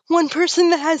one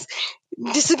person that has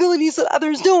disabilities that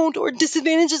others don't, or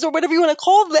disadvantages, or whatever you want to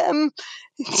call them,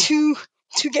 to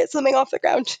get something off the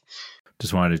ground.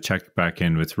 Just wanted to check back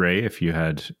in with Ray if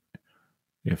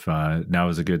now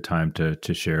is a good time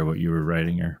to share what you were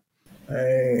writing here.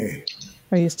 Hey.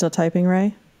 Are you still typing,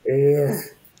 Ray? Yeah.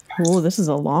 Oh, this is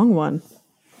a long one.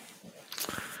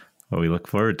 Well, we look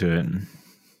forward to it.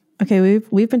 Okay,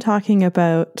 we've been talking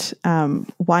about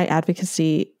why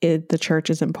advocacy in the church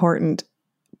is important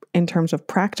in terms of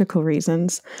practical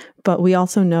reasons, but we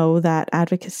also know that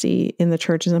advocacy in the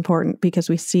church is important because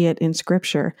we see it in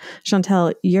Scripture.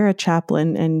 Chantal, you're a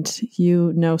chaplain and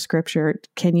you know Scripture.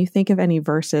 Can you think of any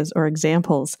verses or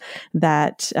examples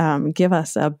that give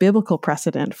us a biblical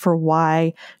precedent for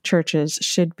why churches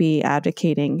should be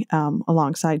advocating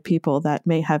alongside people that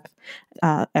may have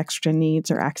extra needs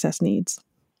or access needs?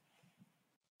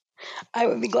 I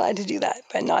would be glad to do that,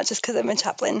 but not just because I'm a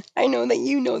chaplain. I know that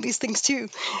you know these things too,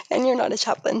 and you're not a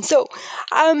chaplain. So,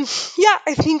 I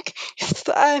think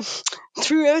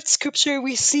throughout Scripture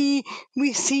we see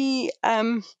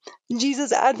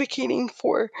Jesus advocating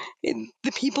for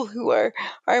the people who are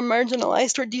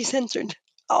marginalized or decentered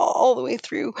all the way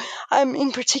through.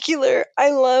 In particular,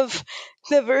 I love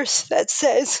the verse that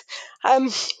says,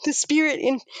 the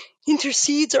Spirit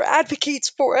intercedes or advocates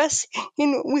for us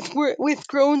with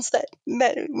groans that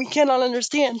we cannot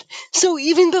understand. So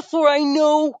even before I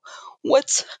know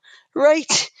what's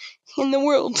right in the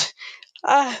world,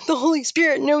 the Holy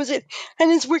Spirit knows it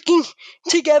and is working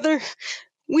together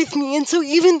with me. And so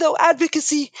even though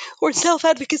advocacy, or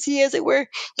self-advocacy as it were,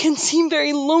 can seem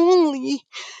very lonely,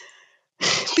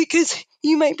 because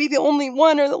you might be the only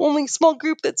one or the only small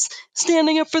group that's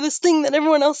standing up for this thing that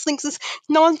everyone else thinks is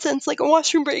nonsense, like a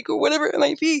washroom break or whatever it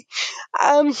might be.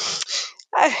 um,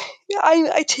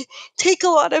 I take a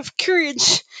lot of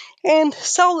courage and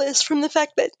solace from the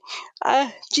fact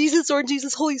that Jesus, or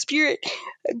Jesus Holy Spirit,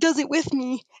 does it with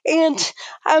me. And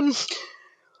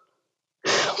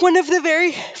one of the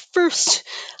very first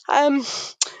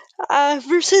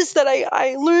verses that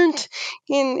I learned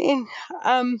in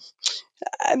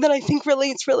that I think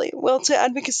relates really well to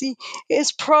advocacy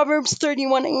is Proverbs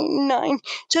 31:8-9.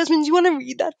 Jasmine, do you want to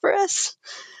read that for us?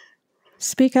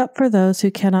 Speak up for those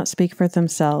who cannot speak for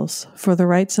themselves, for the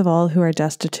rights of all who are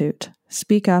destitute.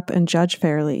 Speak up and judge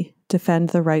fairly. Defend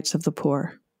the rights of the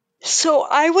poor. So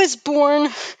I was born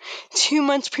 2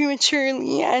 months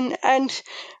prematurely, and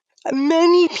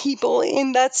many people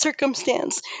in that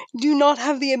circumstance do not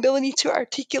have the ability to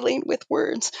articulate with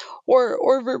words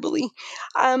or verbally.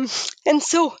 And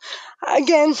so,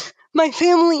 again, my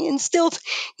family instilled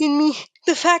in me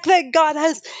the fact that God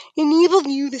has enabled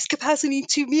you this capacity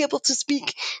to be able to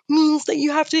speak means that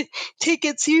you have to take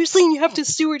it seriously and you have to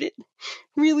steward it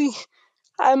really.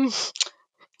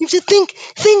 You have to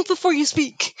think before you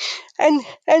speak,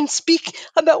 and speak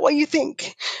about what you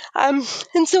think. And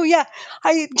so yeah,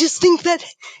 I just think that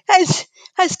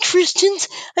as Christians,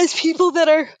 as people that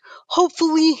are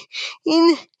hopefully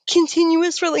in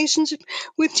continuous relationship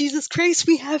with Jesus Christ,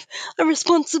 we have a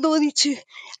responsibility to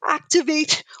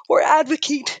activate or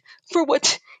advocate for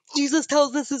what Jesus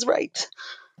tells us is right.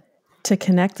 To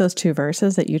connect those two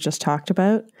verses that you just talked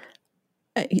about,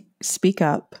 speak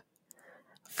up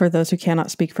for those who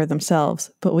cannot speak for themselves,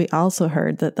 but we also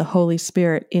heard that the Holy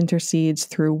Spirit intercedes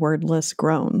through wordless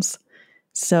groans.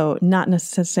 So not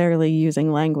necessarily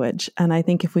using language. And I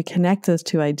think if we connect those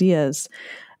two ideas,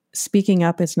 speaking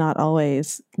up is not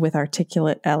always with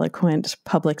articulate, eloquent,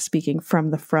 public speaking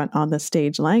from the front on the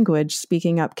stage language.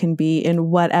 Speaking up can be in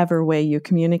whatever way you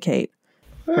communicate.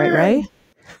 Right, Ray?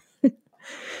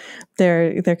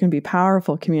 There can be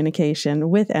powerful communication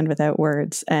with and without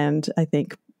words. And I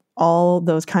think all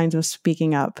those kinds of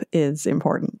speaking up is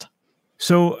important.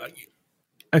 So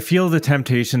I feel the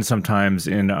temptation sometimes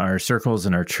in our circles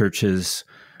and our churches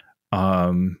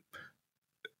to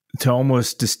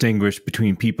almost distinguish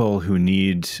between people who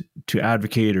need to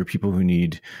advocate or people who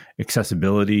need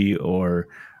accessibility, or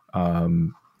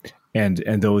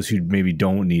and those who maybe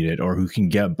don't need it or who can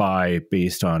get by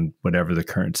based on whatever the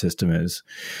current system is.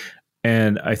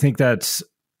 And I think that's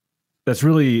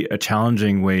really a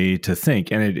challenging way to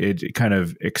think, and it kind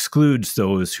of excludes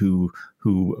those who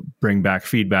bring back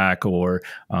feedback or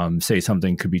say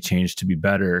something could be changed to be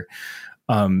better.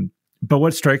 But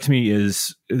what strikes me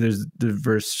is there's the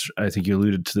verse, I think you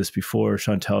alluded to this before,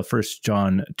 Chantal, 1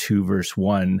 John 2, verse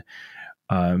 1.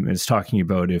 It's talking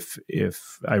about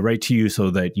if I write to you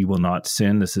so that you will not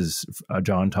sin. This is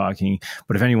John talking.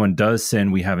 But if anyone does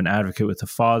sin, we have an advocate with the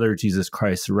Father, Jesus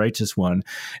Christ, the righteous one.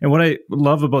 And what I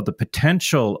love about the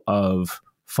potential of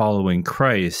following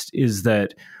Christ is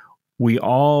that we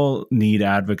all need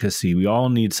advocacy. We all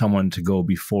need someone to go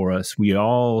before us. We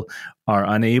all are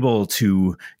unable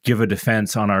to give a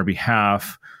defense on our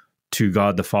behalf to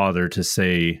God the Father to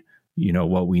say,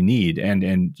 what we need.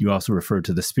 And you also referred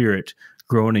to the Spirit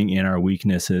groaning in our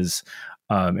weaknesses.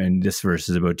 And this verse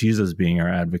is about Jesus being our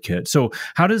advocate. So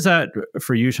how does that,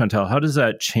 for you, Chantal, how does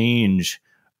that change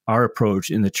our approach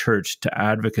in the church to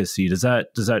advocacy? Does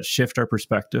that shift our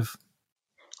perspective?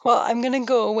 Well, I'm going to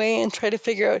go away and try to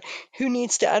figure out who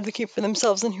needs to advocate for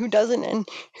themselves and who doesn't, and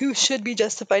who should be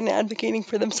justified in advocating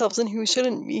for themselves and who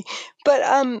shouldn't be. But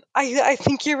I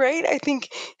think you're right. I think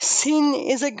sin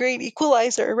is a great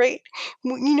equalizer, right?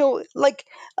 Like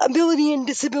ability and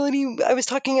disability, I was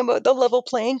talking about the level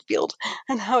playing field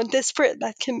and how disparate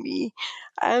that can be.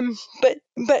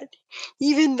 But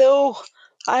even though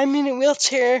I'm in a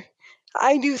wheelchair,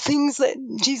 I do things that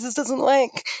Jesus doesn't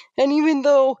like. And even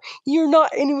though you're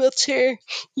not in a wheelchair,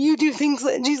 you do things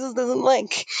that Jesus doesn't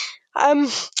like. And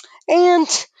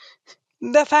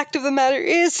the fact of the matter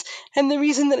is, and the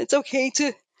reason that it's okay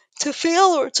to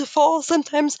fail or to fall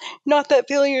sometimes, not that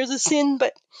failure is a sin,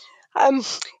 but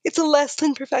it's a less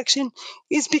than perfection,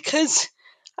 is because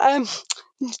um,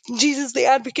 Jesus the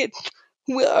advocate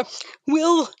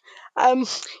will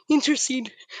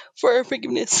intercede for our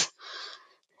forgiveness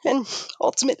and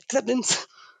ultimate acceptance.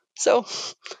 So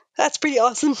that's pretty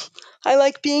awesome. I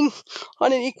like being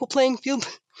on an equal playing field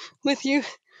with you.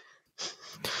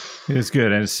 It's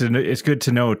good, and it's good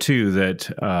to know too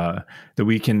that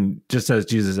we can, just as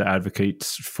Jesus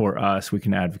advocates for us, we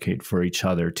can advocate for each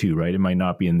other too, right? It might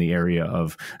not be in the area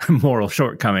of moral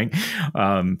shortcoming,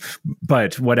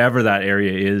 but whatever that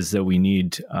area is that we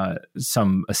need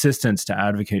some assistance to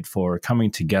advocate for,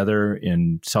 coming together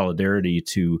in solidarity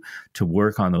to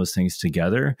work on those things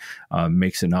together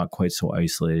makes it not quite so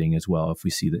isolating as well. If we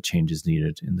see that change is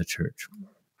needed in the church.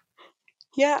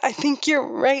 Yeah, I think you're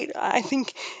right. I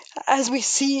think as we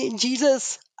see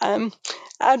Jesus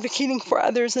advocating for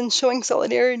others and showing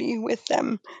solidarity with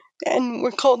them, and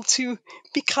we're called to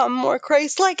become more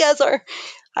Christ-like as our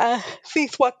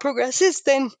faith walk progresses,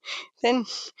 then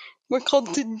we're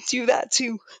called to do that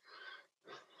too.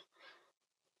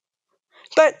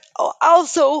 But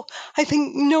also, I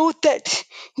think note that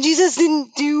Jesus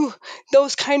didn't do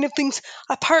those kind of things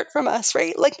apart from us,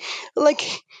 right? Like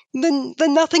the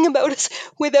nothing about us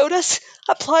without us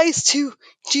applies to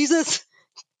Jesus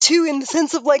too, in the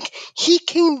sense of like he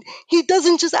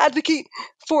doesn't just advocate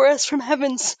for us from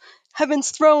heaven's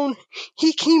throne.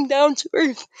 He came down to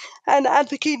earth and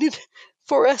advocated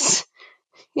for us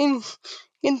in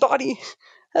body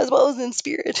as well as in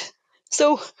spirit.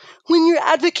 So when you're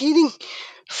advocating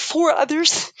for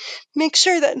others, make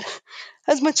sure that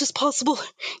as much as possible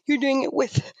you're doing it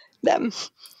with them.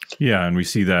 Yeah, and we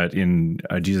see that in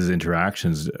Jesus'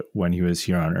 interactions when he was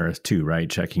here on earth too, right?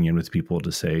 Checking in with people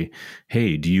to say,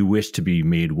 hey, do you wish to be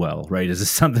made well, right? Is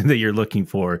this something that you're looking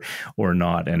for or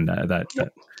not? And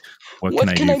what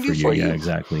can I do for you? Yeah,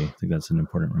 exactly. I think that's an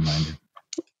important reminder.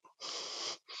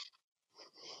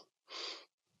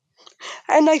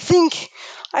 And I think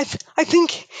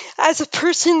as a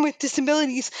person with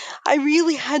disabilities, I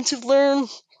really had to learn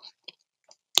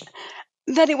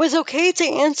that it was okay to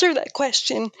answer that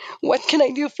question, what can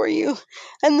I do for you?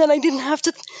 And that I didn't have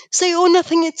to say, oh,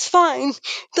 nothing, it's fine.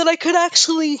 That I could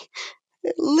actually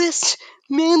list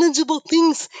manageable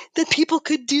things that people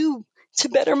could do to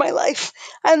better my life.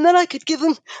 And then I could give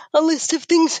them a list of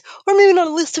things, or maybe not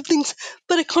a list of things,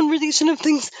 but a conversation of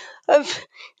things of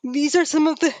these are some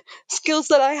of the skills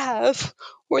that I have,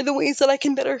 or the ways that I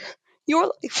can better your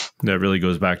life. That really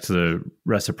goes back to the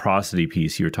reciprocity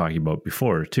piece you were talking about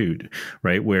before too,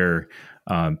 right? Where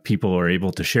people are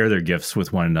able to share their gifts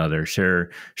with one another, share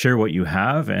what you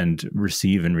have, and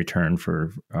receive in return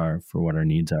for what our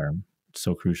needs are. It's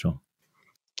so crucial.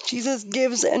 Jesus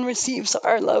gives and receives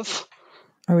our love.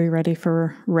 Are we ready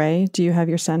for Ray? Do you have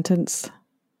your sentence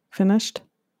finished?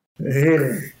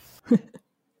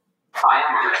 I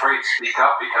am afraid to speak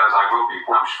up because I will be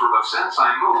punished for the sins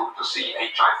I moved to see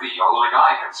HIV, although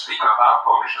I can speak up out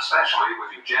Polish, especially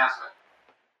with you, Jasmine.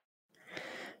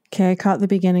 Okay, I caught the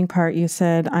beginning part. You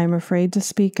said, I'm afraid to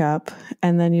speak up.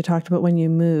 And then you talked about when you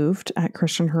moved at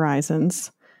Christian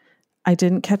Horizons. I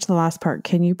didn't catch the last part.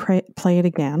 Can you play it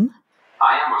again?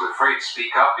 I was afraid to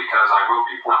speak up because I will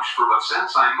be punished for the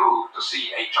sins I moved to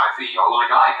see HIV, although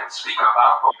I can speak up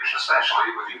out Polish,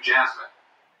 especially with you, Jasmine.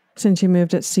 Since you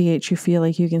moved at CH, you feel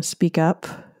like you can speak up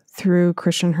through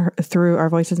through Our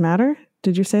Voices Matter?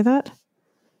 Did you say that?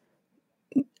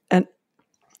 And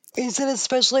is it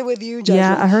especially with you, Jasmine?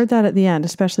 Yeah, I heard that at the end,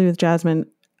 especially with Jasmine.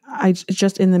 I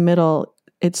just in the middle,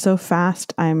 it's so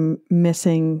fast, I'm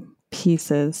missing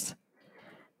pieces.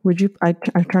 Would you, I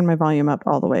turned my volume up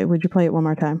all the way. Would you play it one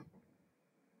more time?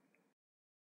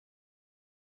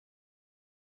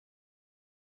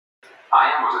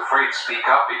 I was afraid to speak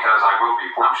up because I will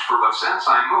be punished for the sins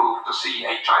I moved to see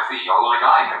HIV, although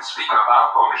I can speak up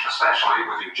out Polish, especially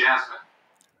with you, Jasmine.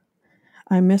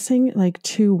 I'm missing like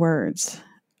 2 words.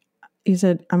 You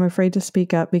said, I'm afraid to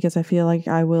speak up because I feel like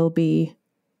I will be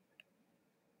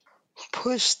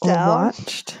pushed or down,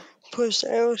 watched, pushed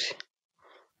out.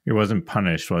 It wasn't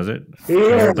punished, was it?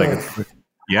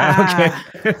 Yeah.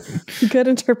 Okay. Good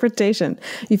interpretation.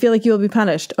 You feel like you will be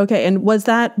punished. Okay. And was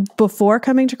that before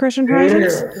coming to Christian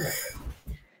Horizons?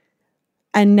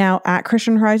 And now at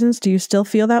Christian Horizons, do you still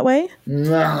feel that way?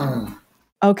 No.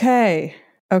 Okay.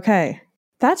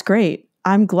 That's great.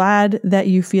 I'm glad that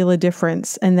you feel a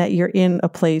difference and that you're in a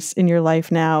place in your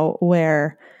life now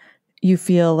where you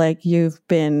feel like you've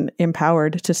been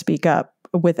empowered to speak up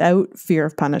without fear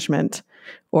of punishment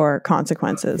or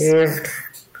consequences.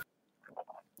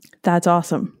 That's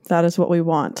awesome. That is what we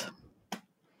want.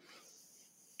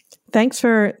 Thanks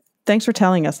for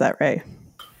telling us that, Ray.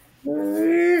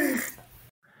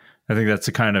 I think that's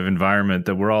the kind of environment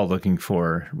that we're all looking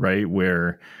for, right?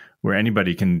 Where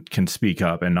anybody can speak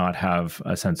up and not have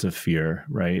a sense of fear,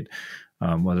 right?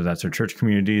 Whether that's our church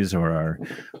communities or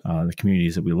the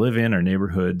communities that we live in, our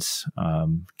neighborhoods,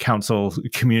 council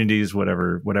communities,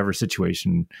 whatever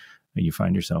situation you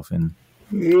find yourself in.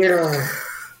 Yeah.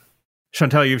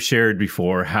 Chantal, you've shared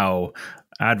before how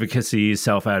advocacy,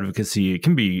 self-advocacy, it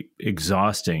can be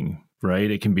exhausting,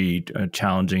 right? It can be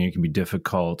challenging. It can be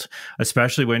difficult,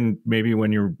 especially when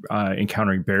you're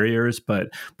encountering barriers, but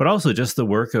also just the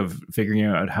work of figuring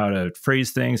out how to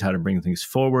phrase things, how to bring things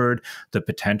forward, the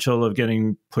potential of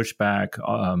getting pushback,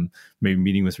 maybe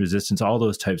meeting with resistance, all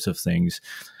those types of things.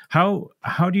 How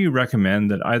do you recommend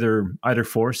that either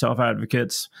for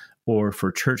self-advocates or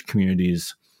for church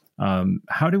communities,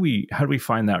 how do we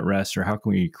find that rest, or how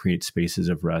can we create spaces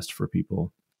of rest for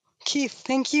people? Keith,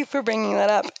 thank you for bringing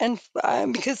that up. And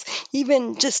because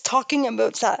even just talking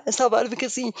about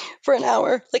self-advocacy for an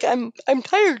hour, like I'm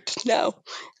tired now,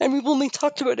 and we've only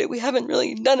talked about it. We haven't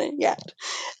really done it yet.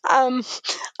 Um,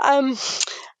 um,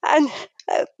 and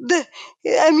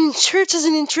church is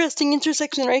an interesting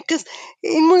intersection, right? Because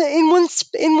in one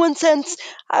sense,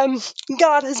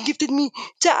 God has gifted me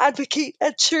to advocate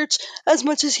at church as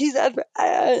much as He's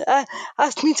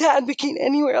asked me to advocate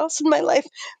anywhere else in my life.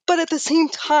 But at the same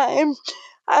time,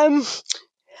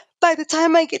 by the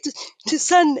time I get to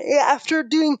Sunday, after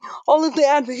doing all of the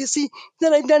advocacy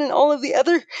that I've done in all of the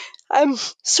other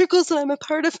circles that I'm a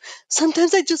part of,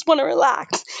 sometimes I just want to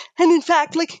relax. And in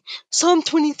fact, like Psalm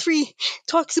 23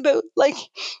 talks about, like,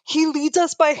 He leads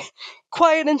us by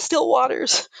quiet and still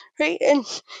waters, right? And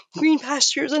green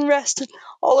pastures and rest and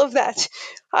all of that.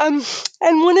 And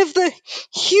one of the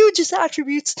hugest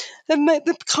attributes of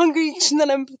the congregation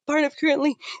that I'm part of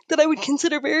currently that I would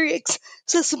consider very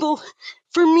accessible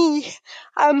for me,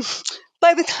 by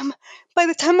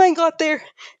the time I got there,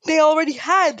 they already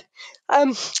had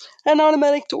an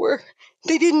automatic door.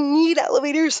 They didn't need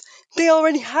elevators. They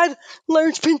already had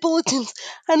large print bulletins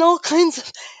and all kinds of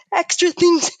extra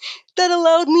things that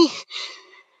allowed me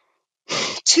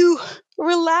to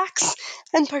relax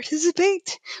and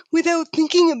participate without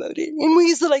thinking about it in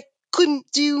ways that I couldn't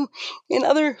do in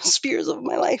other spheres of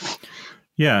my life.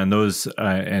 Yeah, and those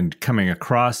and coming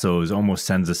across those almost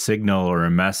sends a signal or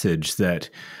a message that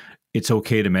it's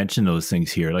okay to mention those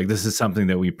things here. Like, this is something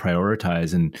that we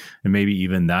prioritize, and maybe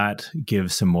even that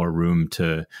gives some more room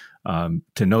to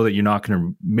know that you're not going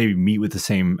to maybe meet with the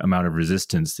same amount of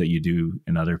resistance that you do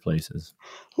in other places.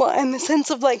 Well, and the sense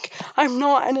of, like, I'm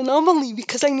not an anomaly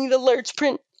because I need a large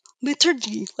print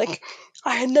liturgy. Like,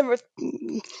 I had never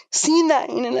seen that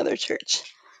in another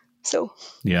church. So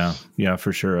yeah,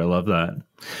 for sure. I love that.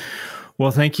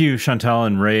 Well, thank you, Chantal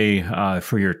and Ray,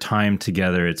 for your time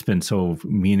together. It's been so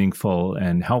meaningful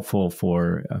and helpful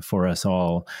for us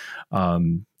all.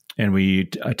 And we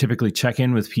typically check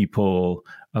in with people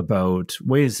about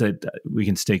ways that we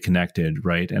can stay connected,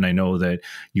 right? And I know that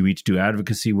you each do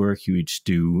advocacy work, you each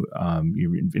do,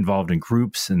 you're involved in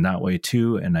groups in that way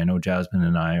too. And I know Jasmine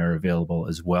and I are available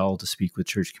as well to speak with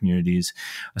church communities.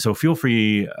 So feel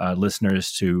free,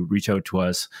 listeners, to reach out to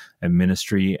us at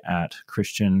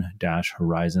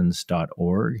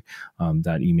ministry@christian-horizons.org.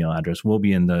 That email address will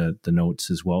be in the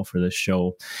notes as well for this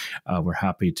show. We're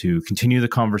happy to continue the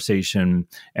conversation.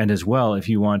 And as well, if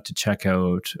you want to check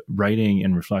out writing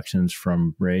and reflections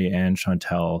from Ray and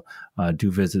Chantal, do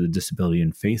visit the Disability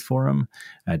and Faith Forum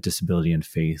at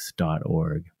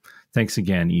disabilityandfaith.org. Thanks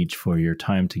again, each, for your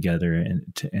time together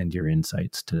and your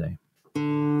insights today.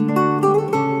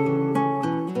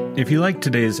 If you liked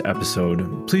today's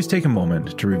episode, please take a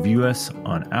moment to review us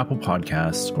on Apple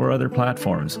Podcasts or other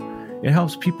platforms. It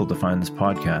helps people to find this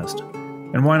podcast.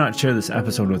 And why not share this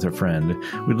episode with a friend?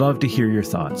 We'd love to hear your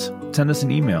thoughts. Send us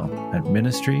an email at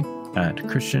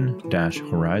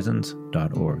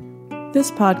ministry@christian-horizons.org.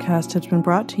 This podcast has been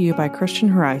brought to you by Christian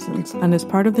Horizons and is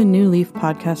part of the New Leaf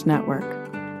Podcast Network.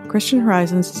 Christian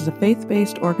Horizons is a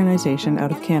faith-based organization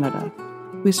out of Canada.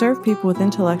 We serve people with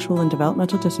intellectual and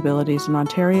developmental disabilities in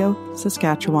Ontario,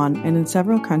 Saskatchewan, and in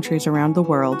several countries around the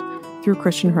world through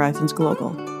Christian Horizons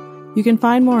Global. You can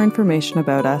find more information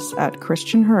about us at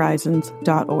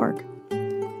christianhorizons.org.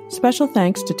 Special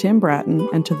thanks to Tim Bratton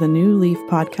and to the New Leaf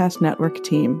Podcast Network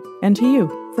team, and to you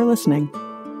for listening.